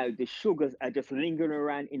now the sugars are just lingering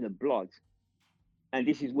around in the blood. And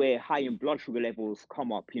this is where high in blood sugar levels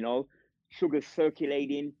come up, Sugar's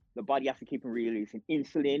circulating, the body has to keep releasing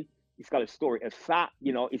insulin. It's got to store it as fat,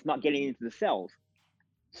 it's not getting into the cells.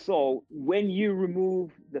 So when you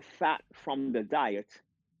remove the fat from the diet,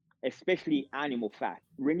 especially animal fat,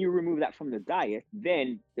 when you remove that from the diet,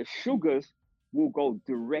 then the sugars will go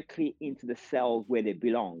directly into the cells where they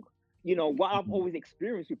belong. what I've always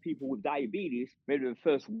experienced with people with diabetes, maybe the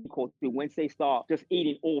first week or two, once they start just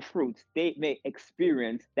eating all fruits, they may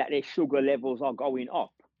experience that their sugar levels are going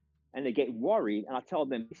up and they get worried. And I tell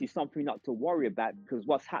them this is something not to worry about, because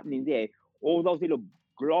what's happening there, all those little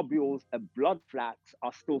globules of blood fats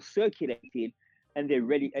are still circulating, and they're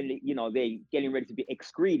ready, and they're getting ready to be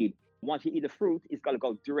excreted. Once you eat the fruit, it's going to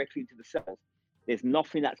go directly into the cells. There's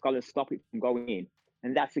nothing that's going to stop it from going in.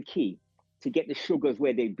 And that's the key, to get the sugars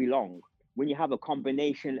where they belong. When you have a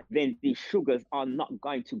combination, then these sugars are not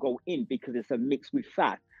going to go in because it's a mix with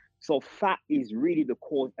fat. So fat is really the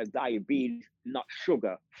cause of diabetes, not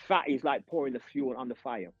sugar. Fat is like pouring the fuel on the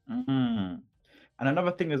fire. Mm. And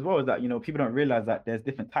another thing as well is that, people don't realize that there's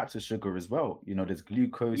different types of sugar as well. There's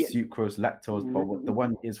glucose, sucrose, lactose, but what the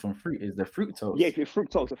one is from fruit is the fructose. Yes, it's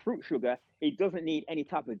fructose, the fruit sugar. It doesn't need any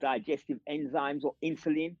type of digestive enzymes or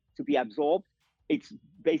insulin to be absorbed. It's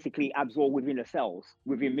basically absorbed within the cells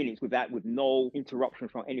within minutes with no interruption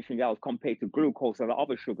from anything else, compared to glucose or the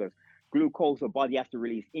other sugars. Glucose, the body has to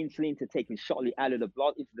release insulin to take it shortly out of the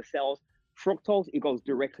blood into the cells. Fructose, it goes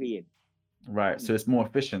directly in. Right, so it's more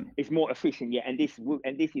efficient. It's more efficient, yeah, and this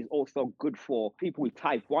is also good for people with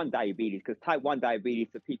type 1 diabetes, because type 1 diabetes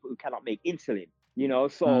are people who cannot make insulin.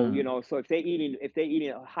 So if they're eating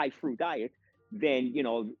a high fruit diet, then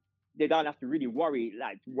they don't have to really worried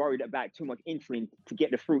about too much insulin to get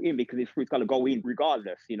the fruit in, because the fruit's gonna go in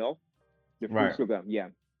regardless. The fruit sugar, yeah.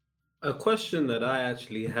 A question that I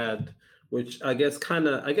actually had, which I guess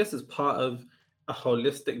is part of a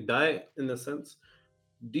holistic diet in a sense.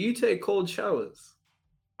 Do you take cold showers?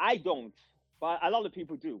 I don't, but a lot of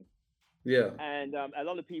people do. Yeah. And a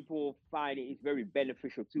lot of people find it is very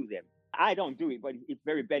beneficial to them. I don't do it, but it's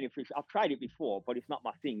very beneficial. I've tried it before, but it's not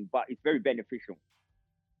my thing, but it's very beneficial.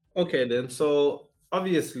 Okay, then. So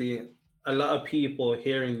obviously, a lot of people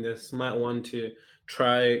hearing this might want to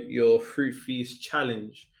try your Fruit Feast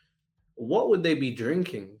challenge. What would they be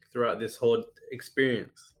drinking throughout this whole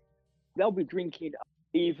experience? They'll be drinking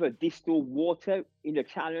either distilled water in the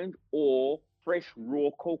challenge or fresh raw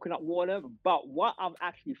coconut water. But what I've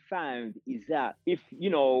actually found is that if,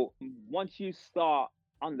 once you start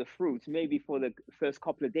on the fruits, maybe for the first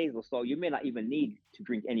couple of days or so, you may not even need to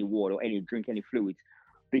drink any water or drink any fluids,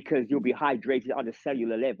 because you'll be hydrated on the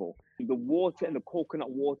cellular level. The water and the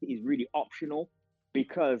coconut water is really optional,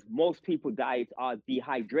 because most people diets are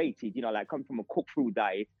dehydrated, like come from a cooked food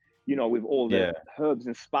diet, with all the herbs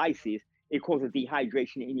and spices, it causes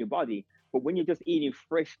dehydration in your body. But when you're just eating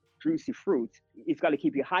fresh, juicy fruits, it's got to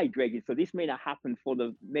keep you hydrated. So this may not happen for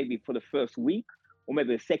the first week, or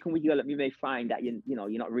maybe the second week. You may find that you're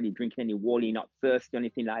not really drinking any water, you're not thirsty or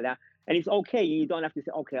anything like that. And it's okay. You don't have to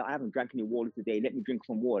say, okay, I haven't drank any water today, let me drink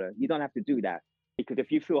some water. You don't have to do that. Because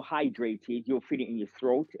if you feel hydrated, you'll feel it in your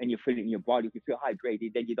throat and you feel it in your body. If you feel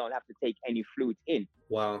hydrated, then you don't have to take any fluids in.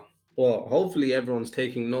 Wow. Well, hopefully everyone's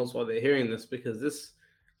taking notes while they're hearing this, because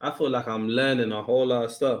I feel like I'm learning a whole lot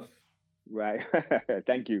of stuff. Right.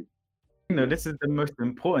 Thank you. This is the most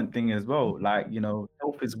important thing as well.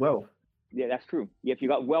 Health is wealth. Yeah, that's true. Yeah, if you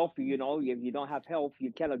got wealth, if you don't have health,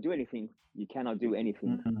 you cannot do anything. You cannot do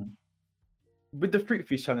anything. Mm-hmm. With the Fruit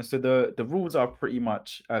Feast challenge, so the rules are pretty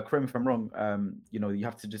much, correct me if I'm wrong, you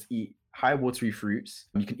have to just eat high watery fruits.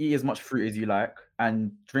 You can eat as much fruit as you like,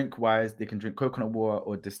 and drink wise, they can drink coconut water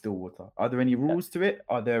or distilled water. Are there any rules to it?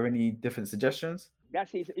 Are there any different suggestions?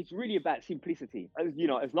 It's really about simplicity.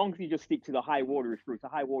 As long as you just stick to the high watery fruits, the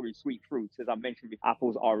high watery sweet fruits, as I mentioned,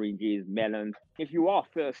 apples, oranges, melons. If you are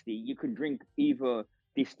thirsty, you can drink either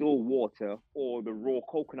distilled water or the raw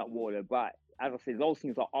coconut water. But as I said, those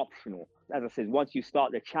things are optional. As I said, once you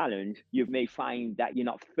start the challenge, you may find that you're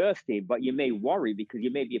not thirsty, but you may worry, because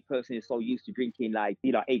you may be a person who's so used to drinking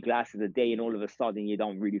 8 glasses a day, and all of a sudden you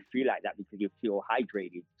don't really feel like that because you feel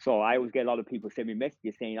hydrated. So I always get a lot of people send me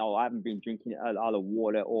messages saying, oh, I haven't been drinking a lot of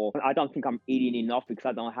water, or I don't think I'm eating enough because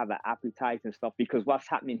I don't have an appetite and stuff. Because what's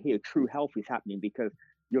happening here, true health is happening, because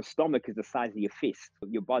your stomach is the size of your fist.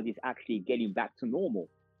 Your body's actually getting back to normal.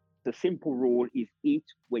 The simple rule is eat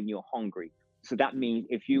when you're hungry. So that means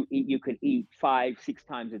if you eat, you can eat 5-6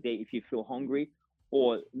 times a day if you feel hungry.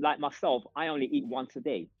 Or like myself, I only eat once a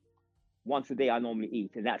day. Once a day I normally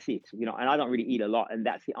eat, and that's it. And I don't really eat a lot, and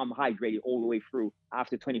that's it. I'm hydrated all the way through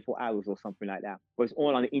after 24 hours or something like that. But it's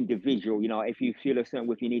all on the individual. If you feel a certain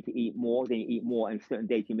way, if you need to eat more, then you eat more, and certain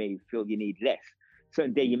days you may feel you need less.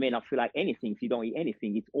 Certain day you may not feel like anything, so you don't eat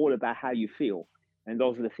anything. It's all about how you feel. And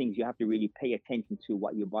those are the things you have to really pay attention to,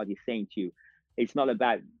 what your body's saying to you. It's not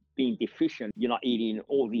about being deficient. You're not eating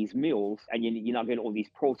all these meals, and you're not getting all these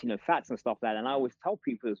protein and fats and stuff like that. And I always tell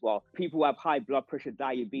people as well, people who have high blood pressure,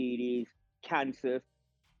 diabetes, cancer,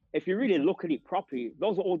 if you really look at it properly,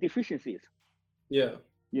 those are all deficiencies. Yeah.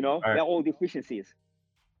 You know, Right. they're all deficiencies.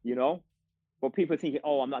 You know, but people thinking,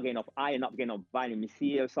 oh, I'm not getting enough iron, not getting enough vitamin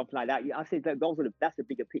C or something like that. I say that that's the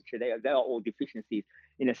bigger picture. They are all deficiencies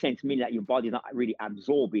in a sense, meaning that your body's not really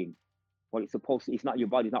absorbing what it's supposed to. It's not, your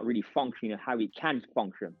body's not really functioning how it can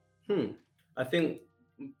function. I think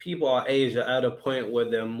people our age are at a point where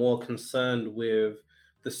they're more concerned with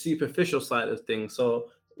the superficial side of things. So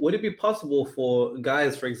would it be possible for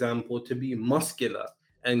guys, for example, to be muscular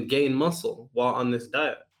and gain muscle while on this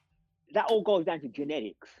diet? That all goes down to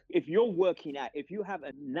genetics. If you're working out, if you have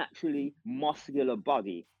a naturally muscular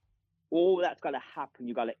body, all that's got to happen,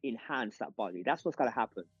 you got to enhance that body. That's what's got to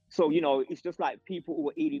happen. So, you know, it's just like people who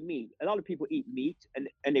are eating meat. A lot of people eat meat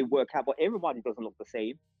and they work out, but everybody doesn't look the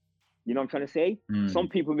same. You know what I'm trying to say? Some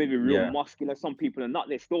people may be real muscular, some people are not.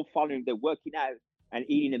 They're still following, they're working out and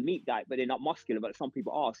eating a meat diet, but they're not muscular, but some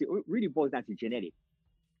people are. So it really boils down to genetics.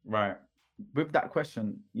 Right. With that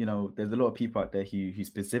question, you know, there's a lot of people out there who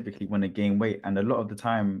specifically want to gain weight. And a lot of the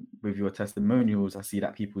time with your testimonials, I see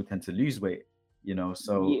that people tend to lose weight, you know.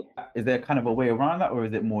 So is there kind of a way around that, or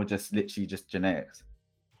is it more just literally just genetics?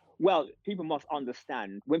 Well, people must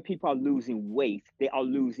understand when people are losing weight, they are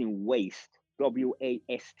losing waste.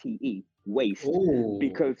 WASTE, waste. Ooh.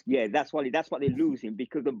 Because that's what they're losing,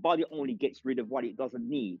 because the body only gets rid of what it doesn't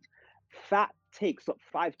need. Fat takes up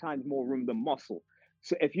 5 times more room than muscle.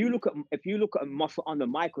 So if you look at a muscle under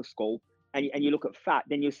the microscope and you look at fat,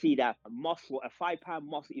 then you'll see that a 5-pound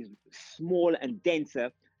muscle is smaller and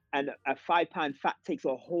denser, and a 5-pound fat takes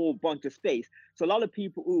a whole bunch of space. So a lot of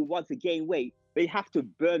people who want to gain weight, they have to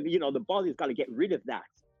burn, you know, the body's got to get rid of that.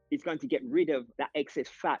 It's going to get rid of that excess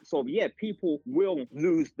fat. So people will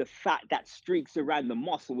lose the fat that streaks around the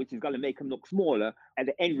muscle, which is going to make them look smaller. And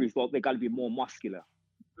the end result, they got to be more muscular.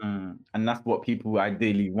 And that's what people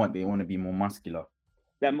ideally want. They want to be more muscular.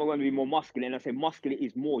 They're going to be more muscular. And I say muscular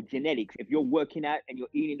is more genetics. If you're working out and you're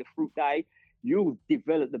eating the fruit diet, you'll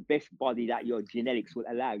develop the best body that your genetics will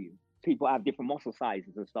allow you. People have different muscle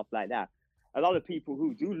sizes and stuff like that. A lot of people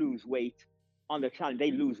who do lose weight on the channel,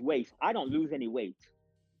 they lose weight. I don't lose any weight.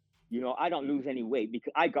 You know, I don't lose any weight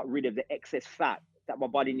because I got rid of the excess fat that my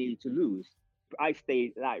body needed to lose. I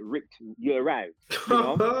stay like ripped year round. You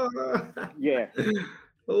know? Yeah.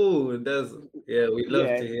 Oh, we love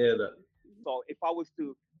to hear that. So if I was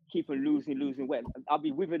to keep on losing weight, I'll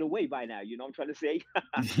be withered away by now. You know what I'm trying to say?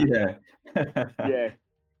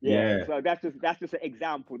 Yeah. So that's just an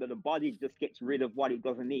example that the body just gets rid of what it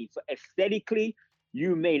doesn't need. So aesthetically,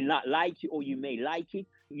 you may not like it or you may like it.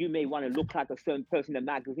 You may want to look like a certain person in a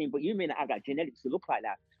magazine, but you may not have that genetics to look like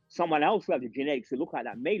that. Someone else who has the genetics to look like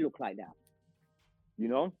that may look like that. You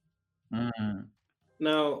know?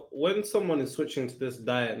 Now, when someone is switching to this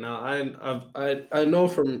diet, now I know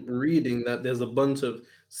from reading that there's a bunch of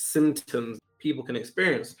symptoms people can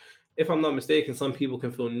experience. If I'm not mistaken, some people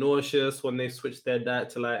can feel nauseous when they switch their diet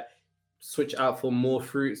to like switch out for more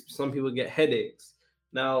fruits. Some people get headaches.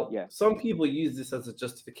 Now, some people use this as a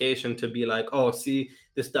justification to be like, oh, see,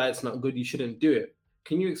 this diet's not good, you shouldn't do it.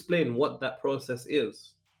 Can you explain what that process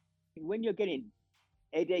is? When you're getting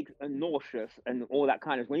headaches and nauseous and all that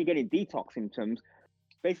kind of, when you're getting detox symptoms,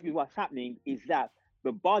 basically what's happening is that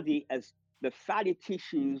the body, as the fatty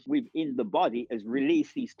tissues within the body, has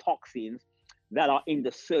released these toxins that are in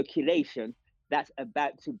the circulation that's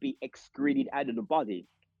about to be excreted out of the body.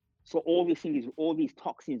 So all these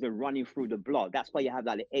toxins are running through the blood. That's why you have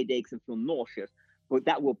like the headaches and feel nauseous. But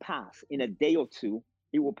that will pass in a day or two.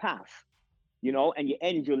 It will pass, you know, and your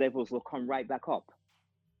energy levels will come right back up.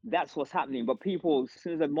 That's what's happening. But people, as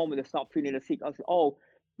soon as the moment they start feeling sick, I say, oh,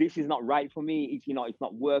 this is not right for me. It's, you know, it's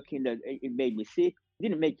not working. It made me sick. It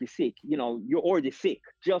didn't make you sick. You know, you're already sick.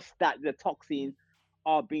 Just that the toxins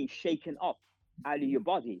are being shaken up out of your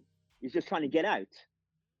body. It's just trying to get out.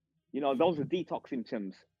 You know, those are detox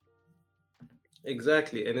symptoms.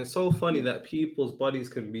 Exactly. And it's so funny that people's bodies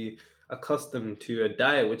can be accustomed to a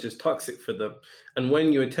diet which is toxic for them. And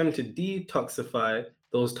when you attempt to detoxify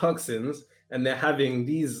those toxins and they're having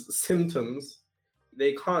these symptoms,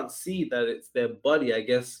 they can't see that it's their body, I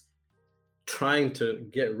guess, trying to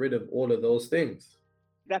get rid of all of those things.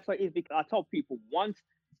 That's what it is, because I tell people once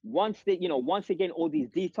they get all these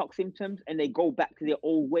detox symptoms and they go back to their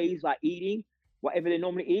old ways, like eating whatever they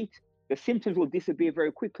normally eat, the symptoms will disappear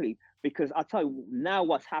very quickly. Because I tell you now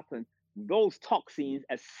what's happened, those toxins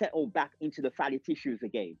have settled back into the fatty tissues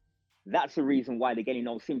again. That's the reason why they're getting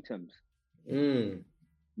those symptoms.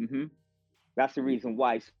 That's the reason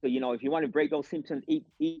why. So, you know, if you want to break those symptoms, eat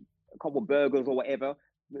a couple of burgers or whatever,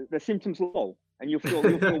 the symptoms will go and you'll feel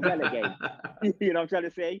well again. You know what I'm trying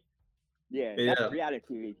to say? Yeah, that's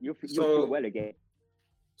reality. You'll feel well again.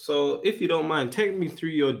 So if you don't mind, take me through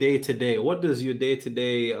your day to day. What does your day to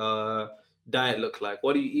day diet look like?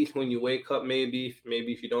 What do you eat when you wake up? Maybe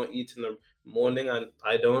if you don't eat in the morning, and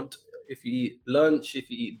I don't. If you eat lunch, if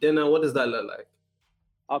you eat dinner, what does that look like?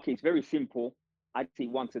 Okay, it's very simple. I eat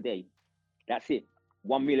once a day. That's it.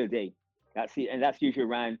 One meal a day. That's it. And that's usually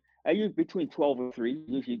around, I use between 12 and 3,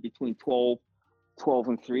 usually between 12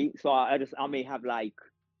 and 3. So I may have like,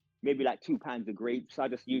 maybe like 2 pounds of grapes. I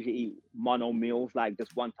just usually eat mono meals, like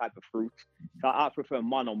just one type of fruit. So I prefer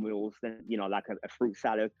mono meals than, like a fruit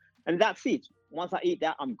salad. And that's it. Once I eat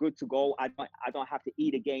that, I'm good to go. I don't have to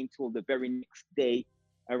eat again till the very next day,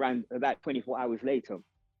 around about 24 hours later.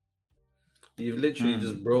 You've literally Mm.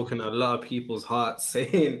 just broken a lot of people's hearts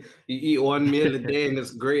saying you eat one meal a day and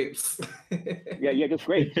it's grapes. Yeah, just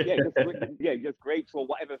grapes. Just grapes or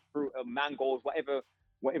whatever fruit, mangoes,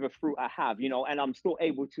 whatever fruit I have, and I'm still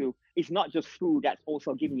able to. It's not just food that's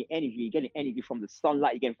also giving you energy. You're getting energy from the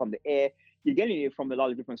sunlight, you're getting from the air, you're getting it from a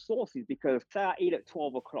lot of different sources. Because say I eat at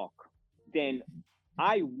 12 o'clock, then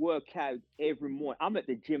I work out every morning. I'm at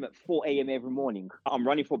the gym at 4 a.m. every morning. I'm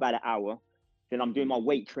running for about an hour, then I'm doing my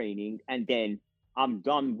weight training, and then I'm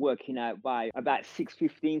done working out by about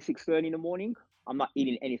 6:15, 6:30 in the morning. I'm not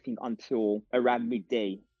eating anything until around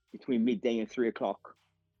midday, between midday and 3 o'clock.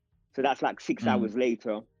 So that's like 6 hours Mm.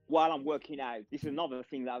 later. While I'm working out, this is another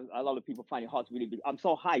thing that a lot of people find it hard to really be. I'm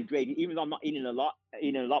so hydrated, even though I'm not eating a lot,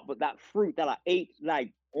 but that fruit that I ate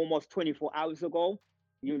like almost 24 hours ago,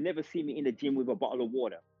 you'll never see me in the gym with a bottle of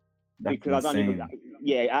water That's because I don't even,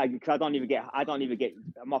 insane. because I don't even get,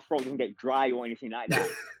 my throat doesn't get dry or anything like that.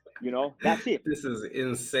 That's it. This is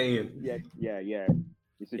insane. Yeah.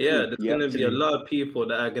 It's the Yeah, truth. there's Yep. gonna be a Actually, lot of people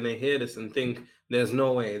that are gonna hear this and think there's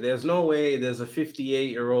no way. There's no way there's a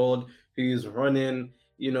 58-year-old who's running,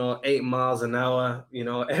 8 miles an hour,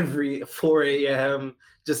 every 4 a.m.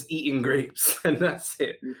 just eating grapes and that's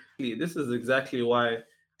it. This is exactly why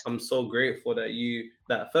I'm so grateful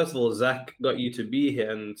that first of all, Zach got you to be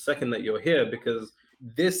here, and second that you're here because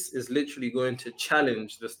this is literally going to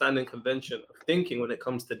challenge the standing convention of thinking when it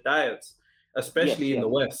comes to diets, Yes, especially in yes, the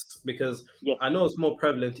West, because yes. I know it's more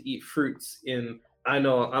prevalent to eat fruits I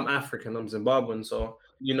know I'm African, I'm Zimbabwean, so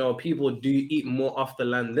people do eat more off the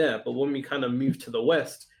land there. But when we kind of move to the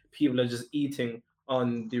West, people are just eating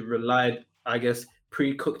on the relied, I guess,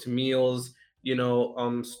 pre-cooked meals,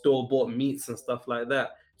 store-bought meats and stuff like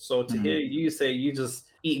that. So to hear mm. you say you just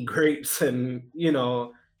eat grapes and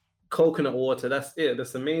coconut water, that's it.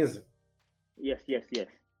 That's amazing. Yes.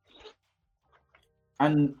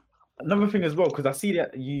 And another thing as well, because I see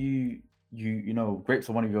that grapes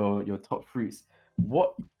are one of your top fruits.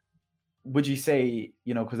 What would you say,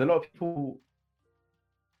 because a lot of people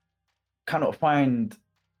cannot find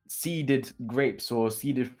seeded grapes or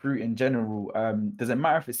seeded fruit in general. Does it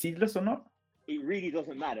matter if it's seedless or not? It really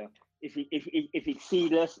doesn't matter if it's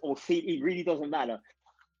seedless or seed. It really doesn't matter.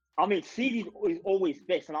 I mean, seeded is always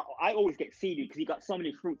best, and I always get seeded because you got so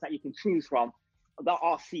many fruits that you can choose from that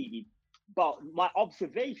are seeded. But my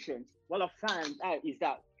observations, what I found out is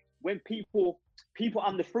that when people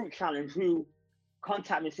on the fruit challenge who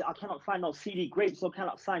contact me and say, I cannot find no seeded grapes or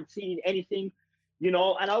cannot find seeded anything, and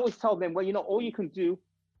I always tell them, well, all you can do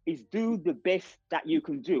is do the best that you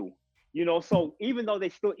can do. So even though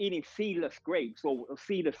they're still eating seedless grapes or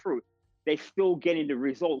seedless fruit, they're still getting the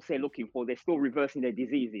results they're looking for. They're still reversing their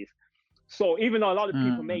diseases. So even though a lot of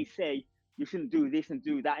people Mm. may say you shouldn't do this and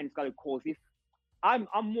do that, and it's going to cause this, I'm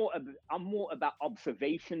more about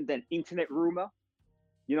observation than internet rumor.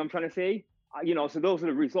 You know what I'm trying to say? So those are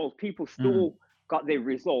the results. People Mm. still got their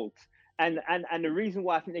results, and the reason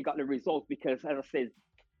why I think they got the results because, as I said,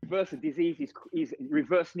 reverse the disease is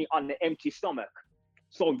reversing it on the empty stomach.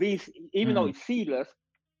 So these, even though Mm. it's seedless,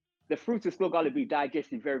 the fruits are still got to be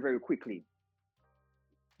digested very, very quickly.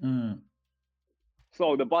 Mm.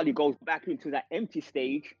 So the body goes back into that empty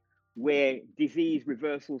stage where disease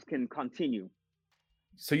reversals can continue.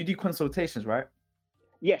 So you do consultations, right?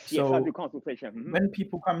 Yes, I do So consultation. when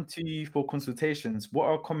people come to you for consultations, what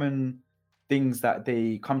are common things that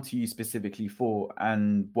they come to you specifically for,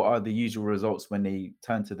 and what are the usual results when they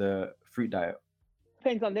turn to the fruit diet?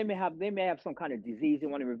 Depends on, they may have some kind of disease they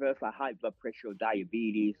want to reverse, like high blood pressure or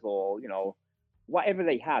diabetes or whatever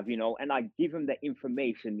they have, and I give them the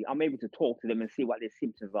information. I'm able to talk to them and see what their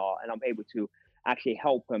symptoms are, and I'm able to actually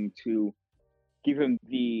help them to give them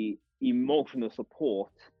the emotional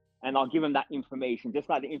support, and I'll give them that information, just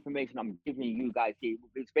like the information I'm giving you guys here.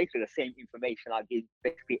 It's basically the same information I give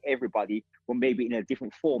basically everybody, but maybe in a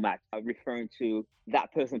different format, referring to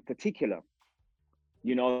that person in particular.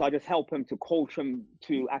 I just help them to coach them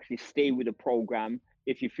to actually stay with the program.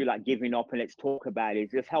 If you feel like giving up and let's talk about it,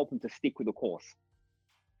 just help them to stick with the course.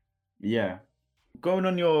 Yeah. Going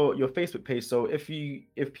on your Facebook page. So if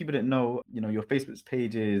people didn't know, your Facebook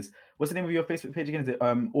page is, what's the name of your Facebook page again? Is it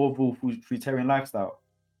Orvel Fruitarian Lifestyle?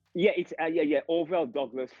 Yeah, it's Orvel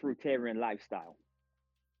Douglas Fruitarian Lifestyle.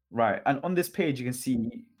 Right. And on this page, you can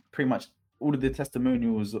see pretty much all of the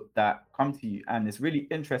testimonials that come to you. And it's really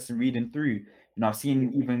interesting reading through. I've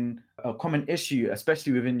seen even a common issue,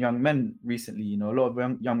 especially within young men recently. A lot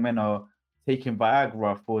of young men are taking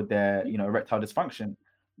Viagra for their, erectile dysfunction.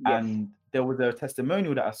 Yes. And there was a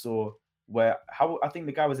testimonial that I saw where I think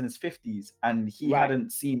the guy was in his 50s and he Right.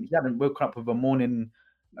 hadn't woken up with a morning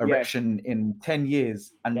erection in 10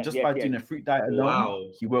 years. And just by doing a fruit diet alone, Wow.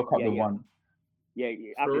 he woke up with one. Yeah,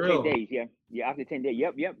 For after real? 10 days, yeah, after 10 days,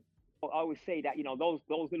 yep. I always say that,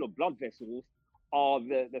 those little blood vessels are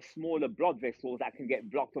the smaller blood vessels that can get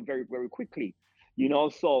blocked up very, very quickly.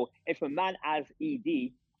 So if a man has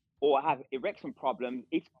ED or have erection problems,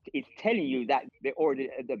 it's telling you that they're already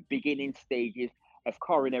at the beginning stages of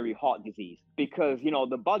coronary heart disease, because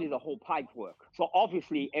the body's a whole pipe work. So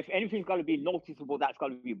obviously, if anything's going to be noticeable, that's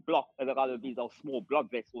going to be blocked, and there are going to be those small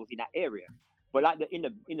blood vessels in that area. But like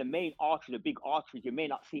in the main artery, the big arteries, you may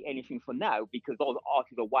not see anything for now because those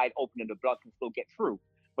arteries are wide open and the blood can still get through.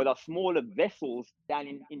 But the smaller vessels down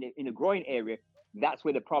in the groin area, that's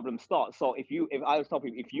where the problem starts. So if I was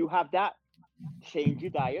talking, if you have that, change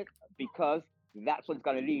your diet, because that's what it's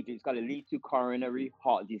going to lead to. It's going to lead to coronary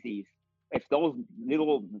heart disease. If those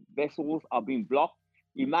little vessels are being blocked,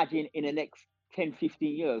 imagine in the next 10,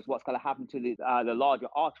 15 years, what's going to happen to the larger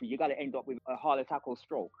artery. You're going to end up with a heart attack or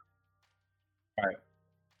stroke. Right.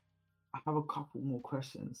 I have a couple more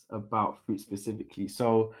questions about fruit specifically.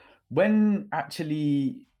 So when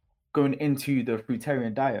actually going into the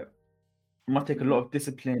fruitarian diet, it must take a lot of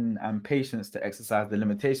discipline and patience to exercise the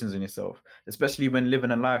limitations on yourself, especially when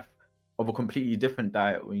living a life of a completely different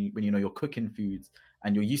diet, when you're cooking foods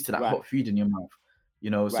and you're used to that hot food in your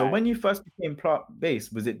mouth. So when you first became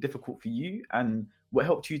plant-based, was it difficult for you? And what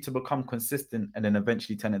helped you to become consistent and then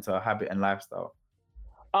eventually turn into a habit and lifestyle?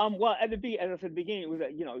 Well, as I said at the beginning, it was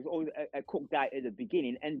it was always a cooked diet at the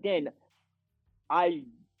beginning, and then I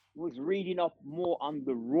was reading up more on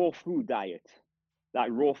the raw food diet, like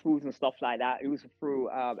raw foods and stuff like that. It was through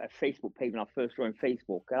a Facebook page when I first joined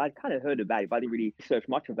Facebook, and I kind of heard about it, but I didn't really search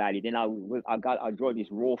much about it. Then I joined this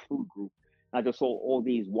raw food group, and I just saw all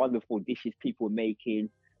these wonderful dishes people were making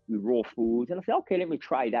with raw foods, and I said, okay, let me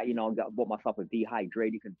try that. I bought myself a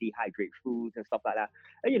dehydrator. You can dehydrate foods and stuff like that,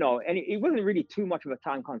 and it wasn't really too much of a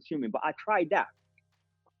time consuming, but I tried that,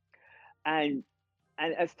 and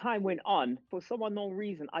as time went on, for some unknown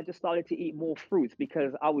reason, I just started to eat more fruits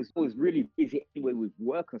because I was really busy anyway with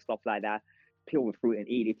work and stuff like that, peel the fruit and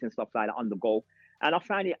eat it and stuff like that on the go. And I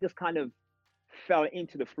found it just kind of fell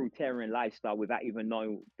into the fruitarian lifestyle without even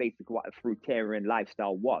knowing basically what a fruitarian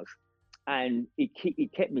lifestyle was. And it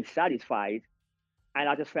kept me satisfied, and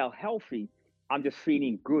I just felt healthy. I'm just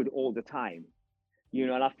feeling good all the time.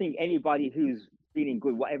 And I think anybody who's feeling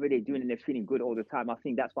good, whatever they're doing, and they're feeling good all the time, I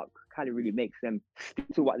think that's what kind of really makes them stick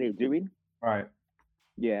to what they're doing. Right.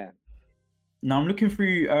 Yeah. Now I'm looking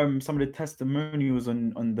through some of the testimonials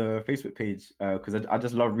on the Facebook page because I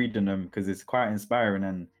just love reading them because it's quite inspiring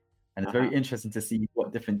and it's very interesting to see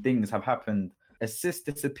what different things have happened. A cyst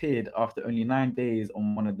disappeared after only 9 days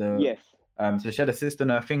on one of the Yes. So she had a cyst on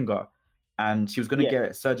her finger and she was going to Yes. get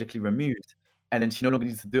it surgically removed, and then she no longer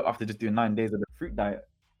needs to do it after just doing 9 days of the fruit diet.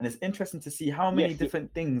 And it's interesting to see how many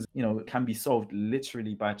different things can be solved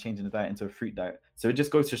literally by changing the diet into a fruit diet. So it just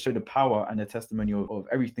goes to show the power and the testimony of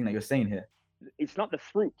everything that you're saying here. It's not the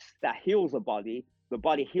fruits that heals the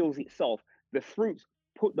body heals itself. The fruits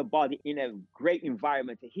put the body in a great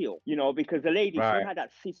environment to heal, because the lady, she had that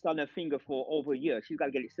cyst on her finger for over a year. She's got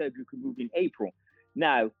to get it surgery removed in April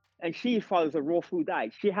now, and she follows a raw food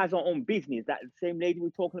diet. She has her own business, that same lady we're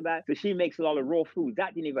talking about, so she makes a lot of raw food.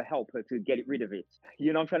 That didn't even help her to get rid of it.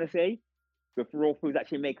 You know what I'm trying to say? The raw foods that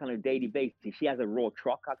she makes on a daily basis. She has a raw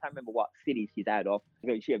truck. I can't remember what city she's out of.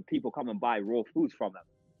 She had people come and buy raw foods from her.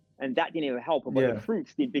 And that didn't even help her, but the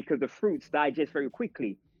fruits did, because the fruits digest very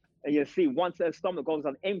quickly. And you see, once her stomach goes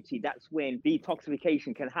on empty, that's when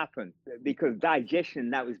detoxification can happen, because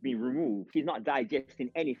digestion now is being removed. She's not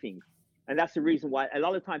digesting anything. And that's the reason why a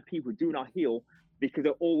lot of times people do not heal, because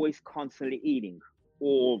they're always constantly eating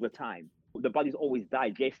all the time. The body's always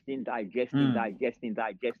digesting. And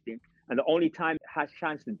the only time it has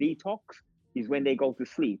chance to detox is when they go to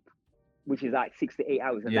sleep, which is like 6 to 8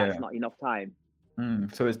 hours, and that's not enough time.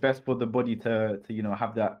 So it's best for the body to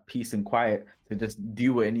have that peace and quiet to just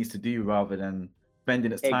do what it needs to do rather than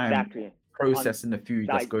spending its time processing the food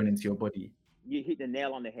that's going into your body. You hit the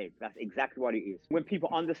nail on the head. That's exactly what it is. When people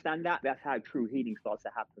understand that, that's how true healing starts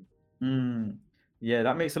to happen. Mm. Yeah,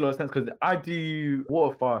 that makes a lot of sense because I do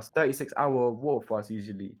water fast, 36-hour water fast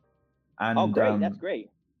usually. Oh, And great. That's great.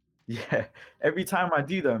 yeah, every time I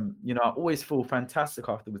do them, I always feel fantastic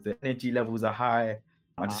afterwards. The energy levels are high.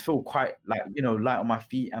 I just feel quite like, light on my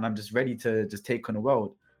feet, and I'm just ready to just take on the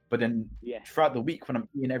world. But then Yeah. throughout the week, when I'm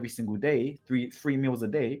eating every single day, three meals a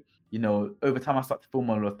day, over time I start to feel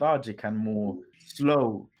more lethargic and more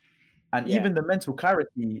slow. And Yeah. even the mental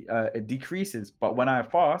clarity, it decreases. But when I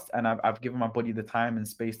fast and I've given my body the time and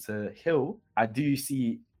space to heal, I do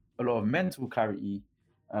see a lot of mental clarity,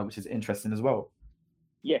 which is interesting as well.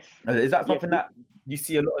 Yes. Is that Yes. something that you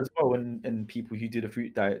see a lot as well in people who do the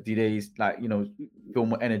fruit diet? Do they feel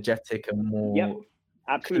more energetic and Yep. more clear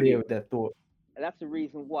Absolutely. with their thoughts? That's the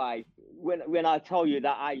reason why when I tell you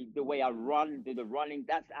that the way I run, do the running,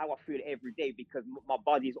 that's how I feel every day, because my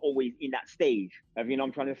body is always in that stage of, you know what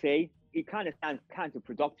I'm trying to say? It kind of sounds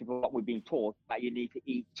counterproductive of what we're being taught, that you need to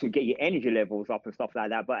eat to get your energy levels up and stuff like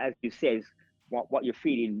that. But as you says, what you're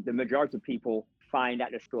feeling, the majority of people find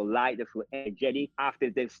that they feel light, they feel energetic after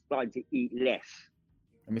they've started to eat less.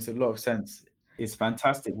 It makes a lot of sense. It's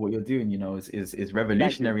fantastic what you're doing, is Thank you.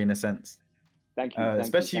 revolutionary in a sense. Thank you. Thank you.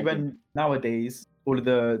 Especially Thank you. when nowadays all of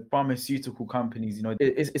the pharmaceutical companies,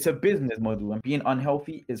 it's a business model, and being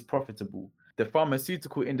unhealthy is profitable. The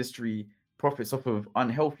pharmaceutical industry profits off of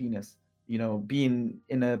unhealthiness, being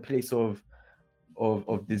in a place of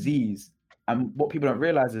disease. And what people don't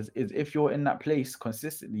realize is if you're in that place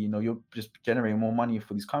consistently, you're just generating more money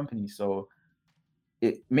for these companies. So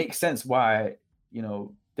it makes sense why,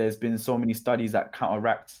 there's been so many studies that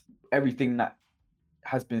counteract everything that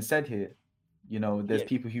has been said here. There's Yes.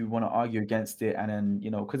 people who want to argue against it, and then,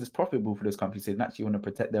 because it's profitable for those companies, they naturally want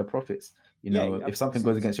to protect their profits. Yeah. If something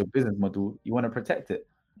goes against your business model, you want to protect it.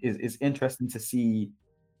 It's interesting to see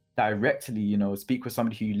directly, speak with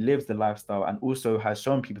somebody who lives the lifestyle and also has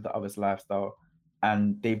shown people the other's lifestyle,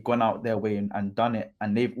 and they've gone out their way and done it,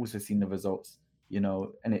 and they've also seen the results,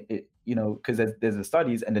 and it because there's the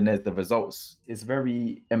studies and then there's the results. It's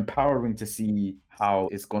very empowering to see how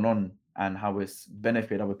it's gone on and how it's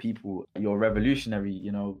benefited other people. You're revolutionary,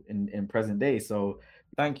 in present day. So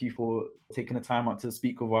thank you for taking the time out to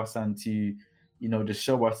speak with us and to, just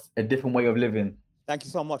show us a different way of living. Thank you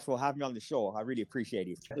so much for having me on the show. I really appreciate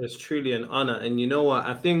it. It's truly an honor. And you know what?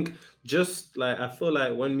 I think just like, I feel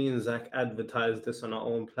like when me and Zach advertise this on our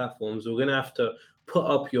own platforms, we're going to have to put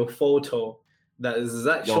up your photo that is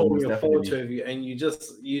Zach showing me a photo of you, and you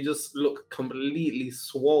just look completely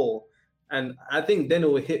swole. And I think then it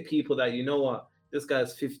will hit people that, you know what, this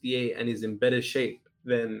guy's 58 and he's in better shape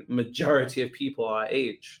than majority of people our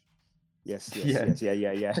age. Yes. Yeah.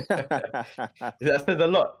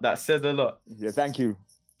 That says a lot. Yeah, thank you.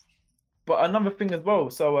 But another thing as well,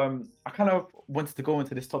 so I kind of wanted to go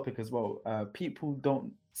into this topic as well. People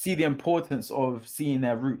don't see the importance of seeing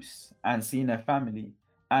their roots and seeing their family.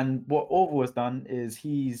 And what Orvel has done is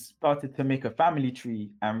he's started to make a family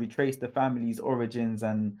tree and retrace the family's origins,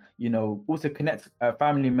 and also connect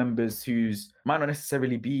family members who's might not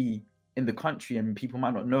necessarily be in the country and people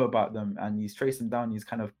might not know about them. And he's traced them down. He's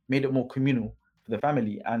kind of made it more communal for the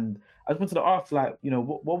family. And I just wanted to ask, like,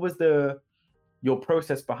 what was your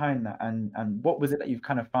process behind that, and what was it that you've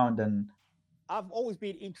kind of found? And I've always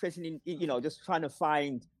been interested in just trying to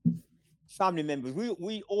find family members.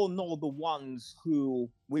 We all know the ones who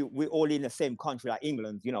we're all in the same country, like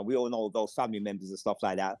England. We all know those family members and stuff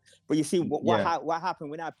like that. But you see, what happened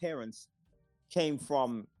when our parents came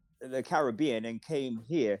from the Caribbean and came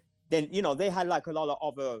here? Then they had like a lot of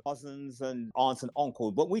other cousins and aunts and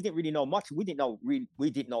uncles, but we didn't really know much. We didn't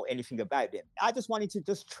know anything about them. I just wanted to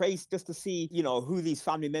just trace, just to see who these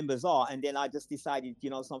family members are, and then I just decided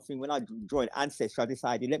something. When I joined Ancestry, I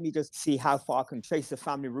decided, let me just see how far I can trace the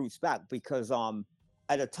family roots back, because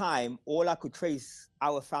at the time all I could trace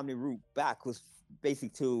our family root back was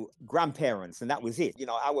basic to grandparents, and that was it.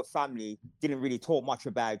 Our family didn't really talk much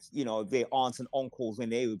about their aunts and uncles when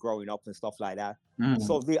they were growing up and stuff like that.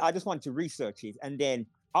 So I just wanted to research it, and then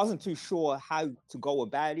I wasn't too sure how to go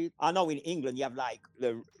about it. I know in England you have like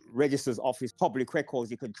the Register's Office, public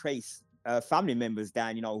records, you can trace family members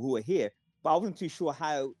down who are here, but I wasn't too sure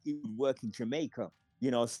how it would work in Jamaica.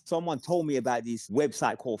 Someone told me about this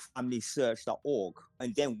website called familysearch.org,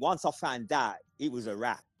 and then once I found that, it was a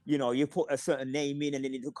wrap. You put a certain name in and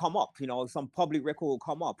then it'll come up, some public record will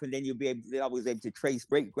come up, and then I was able to trace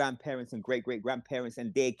great grandparents and great great grandparents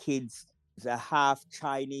and their kids. There's a half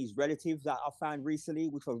Chinese relative that I found recently,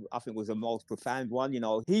 which I think was the most profound one.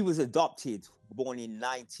 He was adopted, born in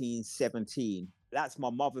 1917. That's my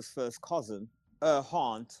mother's first cousin. Her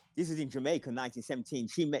aunt, this is in Jamaica, 1917.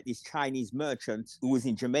 She met this Chinese merchant who was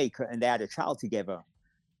in Jamaica, and they had a child together.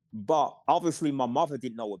 But obviously, my mother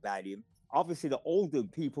didn't know about him. Obviously, the older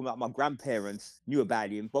people, like my grandparents, knew about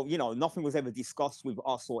him. But, nothing was ever discussed with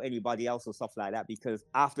us or anybody else or stuff like that, because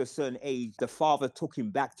after a certain age, the father took him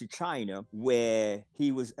back to China, where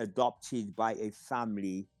he was adopted by a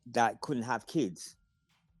family that couldn't have kids.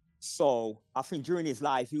 So I think during his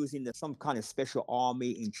life, he was in some kind of special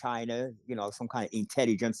army in China, some kind of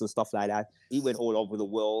intelligence and stuff like that. He went all over the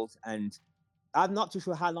world, and I'm not too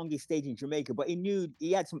sure how long he stayed in Jamaica, but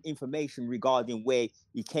he had some information regarding where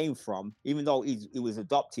he came from, even though he was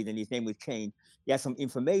adopted and his name was changed. He had some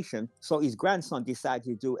information. So his grandson decided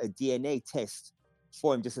to do a DNA test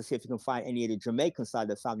for him, just to see if he can find any of the Jamaican side of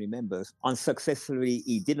the family members. Unsuccessfully,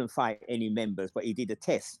 he didn't find any members, but he did a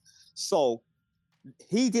test. So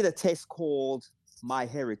he did a test called My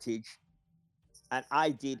Heritage, and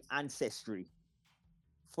I did Ancestry.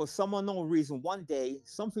 For some unknown reason, one day,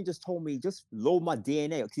 something just told me, just load my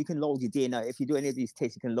DNA. Because you can load your DNA. If you do any of these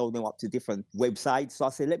tests, you can load them up to different websites. So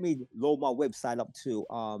I said, let me load my website up to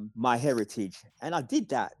My Heritage. And I did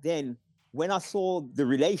that. Then when I saw the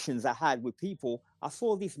relations I had with people, I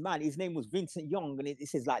saw this man. His name was Vincent Young. And it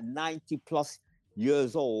says like 90 plus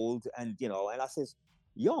years old. And, and I says,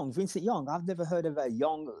 Vincent Young. I've never heard of a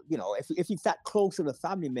Young, if it's that close to the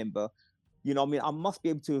family member, I must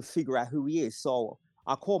be able to figure out who he is. So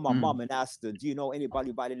I called my mom and asked her, do you know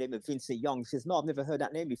anybody by the name of Vincent Young? She says, no, I've never heard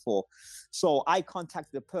that name before. So I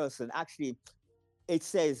contacted the person. Actually, it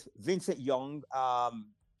says Vincent Young.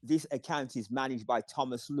 This account is managed by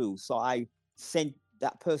Thomas Liu. So I sent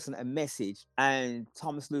that person a message, and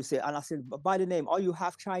Thomas Liu said, and I said, by the name, are you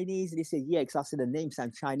half Chinese? And he said, yeah, because I said the name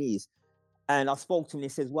sounds Chinese. And I spoke to him,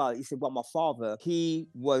 and he said, my father, he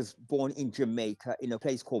was born in Jamaica in a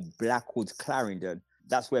place called Blackwoods, Clarendon.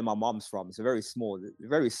 That's where my mom's from. It's very small.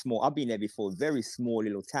 I've been there before. Very small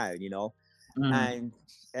little town, And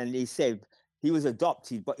he said he was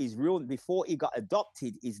adopted, but before he got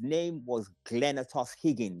adopted, his name was Glenatus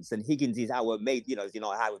Higgins, and Higgins is our mate.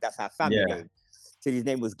 How that's our family name. So his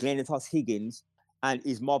name was Glenatus Higgins, and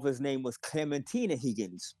his mother's name was Clementina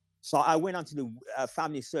Higgins. So I went onto the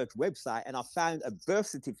family search website, and I found a birth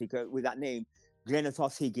certificate with that name,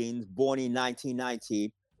 Glenatus Higgins, born in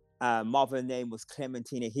 1990. Mother name was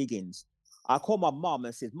Clementina Higgins. I called my mom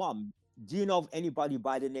and said, Mom, do you know of anybody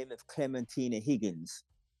by the name of Clementina Higgins?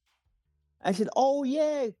 And she said, oh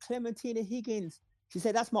yeah, Clementina Higgins. She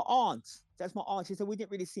said, that's my aunt. She said, we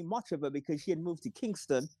didn't really see much of her because she had moved to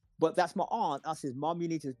Kingston, but that's my aunt. I said, Mom, you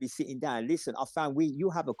need to be sitting down. Listen, I found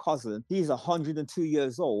you have a cousin. He's 102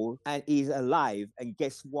 years old and he's alive. And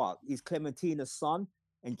guess what? He's Clementina's son.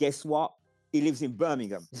 And guess what? He lives in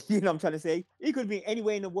Birmingham. You know what I'm trying to say? He could be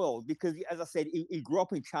anywhere in the world because, as I said, he grew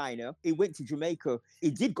up in China. He went to Jamaica.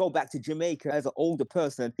 He did go back to Jamaica as an older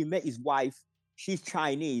person. He met his wife. She's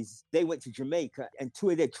Chinese. They went to Jamaica, and 2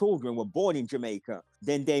 of their children were born in Jamaica.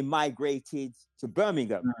 Then they migrated to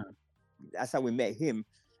Birmingham. That's how we met him.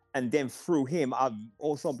 And then through him, I've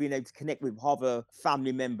also been able to connect with other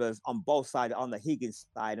family members on both sides, on the Higgins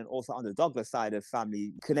side and also on the Douglas side of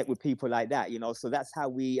family, connect with people like that, So that's how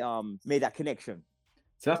we made that connection.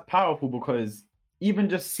 So that's powerful, because even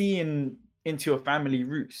just seeing into your family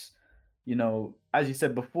roots, as you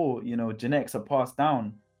said before, genetics are passed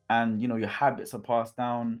down, and, your habits are passed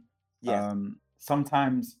down. Yeah.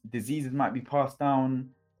 Sometimes diseases might be passed down.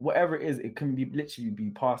 Whatever it is, it can literally be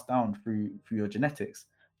passed down through your genetics.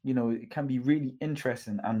 It can be really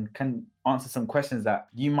interesting and can answer some questions that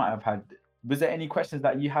you might have had. Was there any questions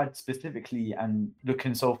that you had specifically, and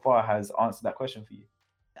looking so far has answered that question for you?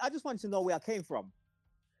 I just wanted to know where I came from.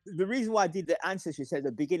 The reason why I did the ancestry at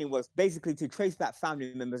the beginning was basically to trace back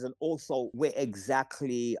family members and also where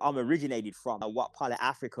exactly I'm originated from, what part of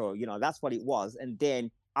Africa, that's what it was. And then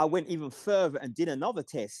I went even further and did another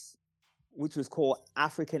test, which was called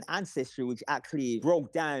African Ancestry, which actually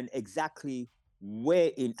broke down exactly where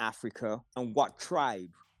in Africa and what tribe.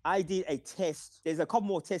 I did a test. There's a couple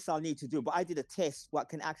more tests I'll need to do, but I did a test what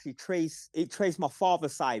can actually trace my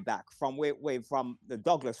father's side back from where from the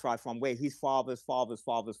Douglas tribe, from where his father's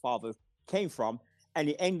came from. And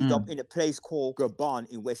it ended up in a place called Gabon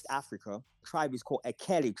in West Africa. The tribe is called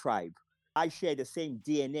Akeli tribe. I share the same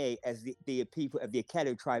DNA as the people of the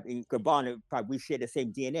Akeli tribe in Gabon tribe. We share the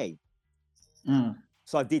same DNA.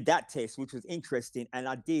 So I did that test, which was interesting. And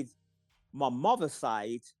I did my mother's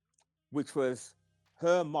side, which was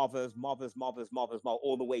her mother's mother,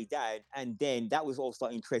 all the way down. And then that was also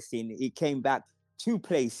interesting. It came back 2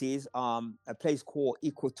 places, a place called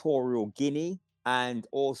Equatorial Guinea and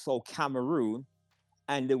also Cameroon.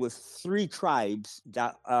 And there was 3 tribes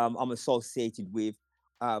that I'm associated with,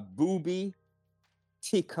 Bubi,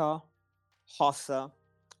 Tika, Hausa,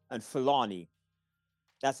 and Fulani.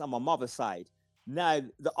 That's on my mother's side. Now,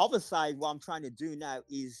 the other side, what I'm trying to do now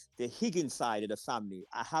is the Higgins side of the family.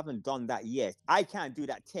 I haven't done that yet. I can't do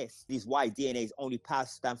that test. This Y DNA is only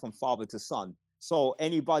passed down from father to son. So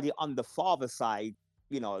anybody on the father side,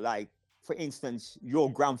 like, for instance,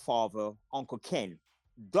 your grandfather, Uncle Ken,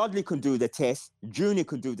 Dudley could do the test. Junior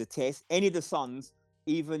could do the test. Any of the sons,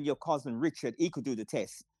 even your cousin Richard, he could do the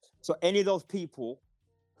test. So any of those people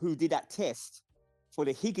who did that test for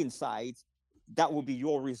the Higgins side, that will be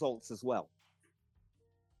your results as well.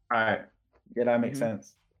 All right. Yeah, that makes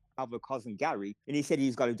sense. I have a cousin Gary, and he said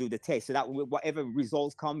he's got to do the test. So that whatever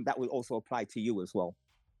results come, that will also apply to you as well.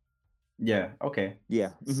 Yeah. Okay. Yeah.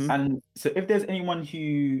 And so if there's anyone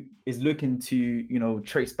who is looking to,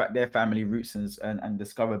 trace back their family roots and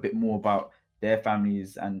discover a bit more about their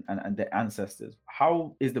families and their ancestors,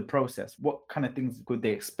 how is the process? What kind of things could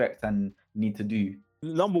they expect and need to do?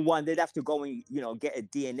 Number one, they'd have to go and, get a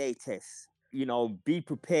DNA test. Be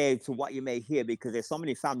prepared to what you may hear, because there's so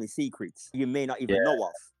many family secrets you may not even know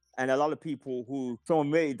of. And a lot of people who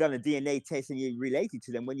someone may have done a DNA test and you're related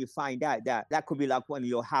to them, when you find out that could be like one of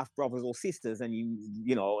your half brothers or sisters, and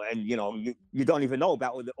you don't even know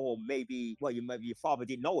about, or maybe your father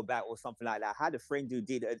didn't know about, or something like that. I had a friend who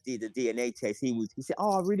did a DNA test. He said,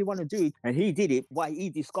 "Oh, I really want to do it," and he did it. Why? He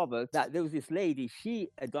discovered that there was this lady. She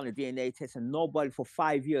had done a DNA test, and for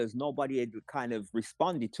 5 years, nobody had kind of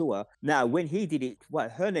responded to her. Now, when he did it,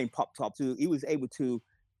 her name popped up. So he was able to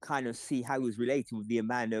kind of see how he was related with the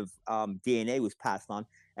amount of DNA was passed on,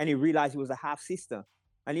 and he realized it was a half sister,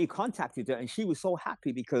 and he contacted her, and she was so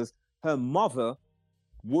happy because her mother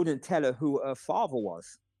wouldn't tell her who her father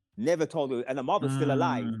was, never told her, and her mother's still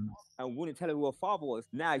alive and wouldn't tell her who her father was.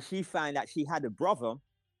 Now she found out she had a brother,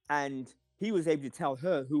 and he was able to tell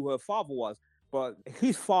her who her father was, but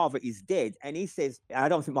his father is dead, and he says, "I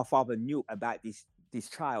don't think my father knew about this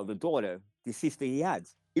child, the daughter, the sister he had."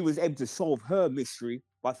 He was able to solve her mystery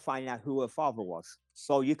by finding out who her father was.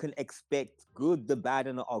 So you can expect good, the bad,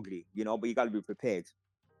 and the ugly, but you got to be prepared.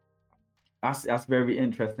 That's very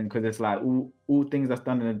interesting, because it's like all things that's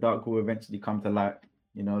done in the dark will eventually come to light,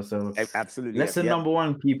 So absolutely. Lesson number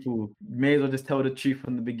one, people, may as well just tell the truth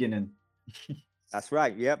from the beginning. That's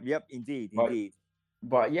right. Yep. Indeed.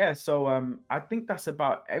 But yeah, so I think that's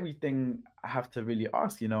about everything I have to really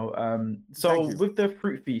ask, So with the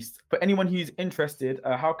fruit feast, for anyone who's interested,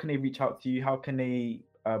 how can they reach out to you? How can they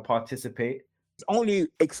participate? It's only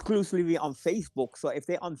exclusively on Facebook. So if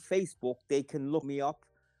they're on Facebook, they can look me up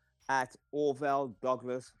at Orvel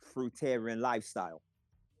Douglas Fruitarian Lifestyle,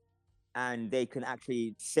 and they can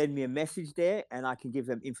actually send me a message there, and I can give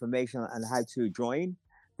them information on how to join.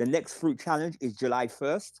 The next fruit challenge is July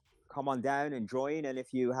 1st. Come on down and join. And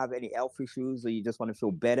if you have any health issues, or you just want to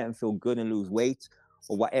feel better and feel good and lose weight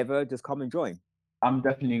or whatever, just come and join. I'm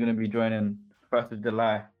definitely going to be joining 1st of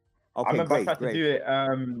July. Okay, I remember great, I tried to do it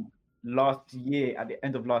last year, at the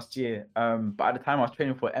end of last year. But at the time I was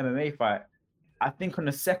training for an MMA fight. I think on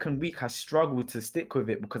the second week I struggled to stick with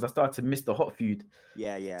it because I started to miss the hot food.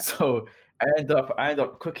 Yeah. So I ended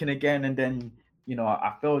up cooking again, and then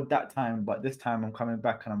I failed that time, but this time I'm coming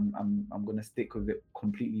back, and I'm gonna stick with it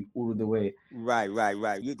completely all the way. Right.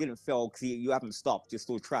 You didn't fail because you haven't stopped. You're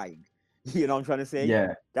still trying. You know what I'm trying to say?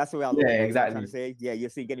 Yeah. That's the way I look at it. Yeah, You know what I'm exactly. trying to say? Yeah, you're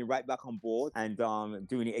still getting right back on board and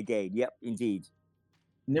doing it again. Yep, indeed.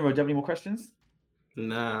 Nero, do you have any more questions?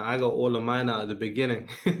 Nah, I got all of mine out at the beginning.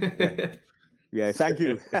 Yeah, thank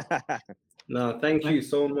you. No, thank you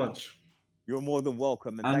so much. You're more than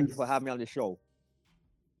welcome, and thank you for having me on the show.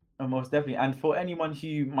 Most definitely. And for anyone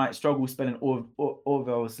who might struggle spelling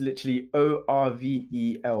Orvel, it's literally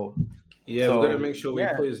Orvel. Yeah, so, we're gonna make sure we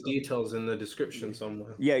put his details in the description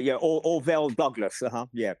somewhere. Yeah. Orvel Douglas.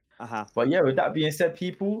 Yeah. But yeah, with that being said,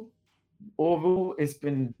 people, Orvel, it's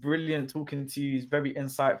been brilliant talking to you. It's very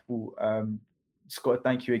insightful. Just got to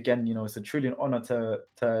thank you again. It's a truly an honor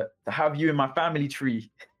to have you in my family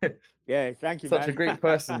tree. Yeah, thank you. Such a great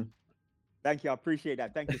person. Thank you. I appreciate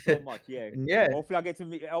that. Thank you so much. Yeah. Hopefully I get to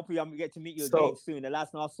meet you again soon. The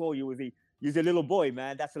last time I saw you was a little boy,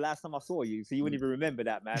 man. That's the last time I saw you. So you wouldn't even remember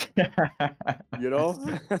that, man. Yeah,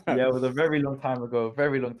 it was a very long time ago.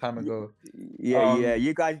 Yeah.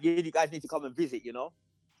 You guys need to come and visit,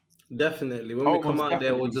 Definitely. When we come out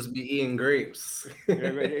there, we'll just be eating grapes.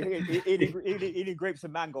 Eating grapes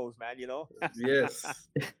and mangoes, man, Yes.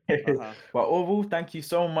 Well, Orvel, thank you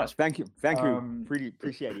so much. Thank you. Pretty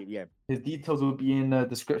appreciate it, yeah. His details will be in the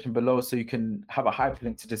description below, so you can have a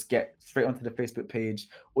hyperlink to just get straight onto the Facebook page,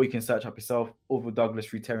 or you can search up yourself, Orvel Douglas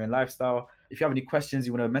Fruitarian Lifestyle. If you have any questions,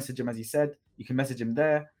 you want to message him, as he said, you can message him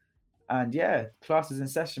there. And yeah, class is in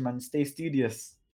session, man. Stay studious.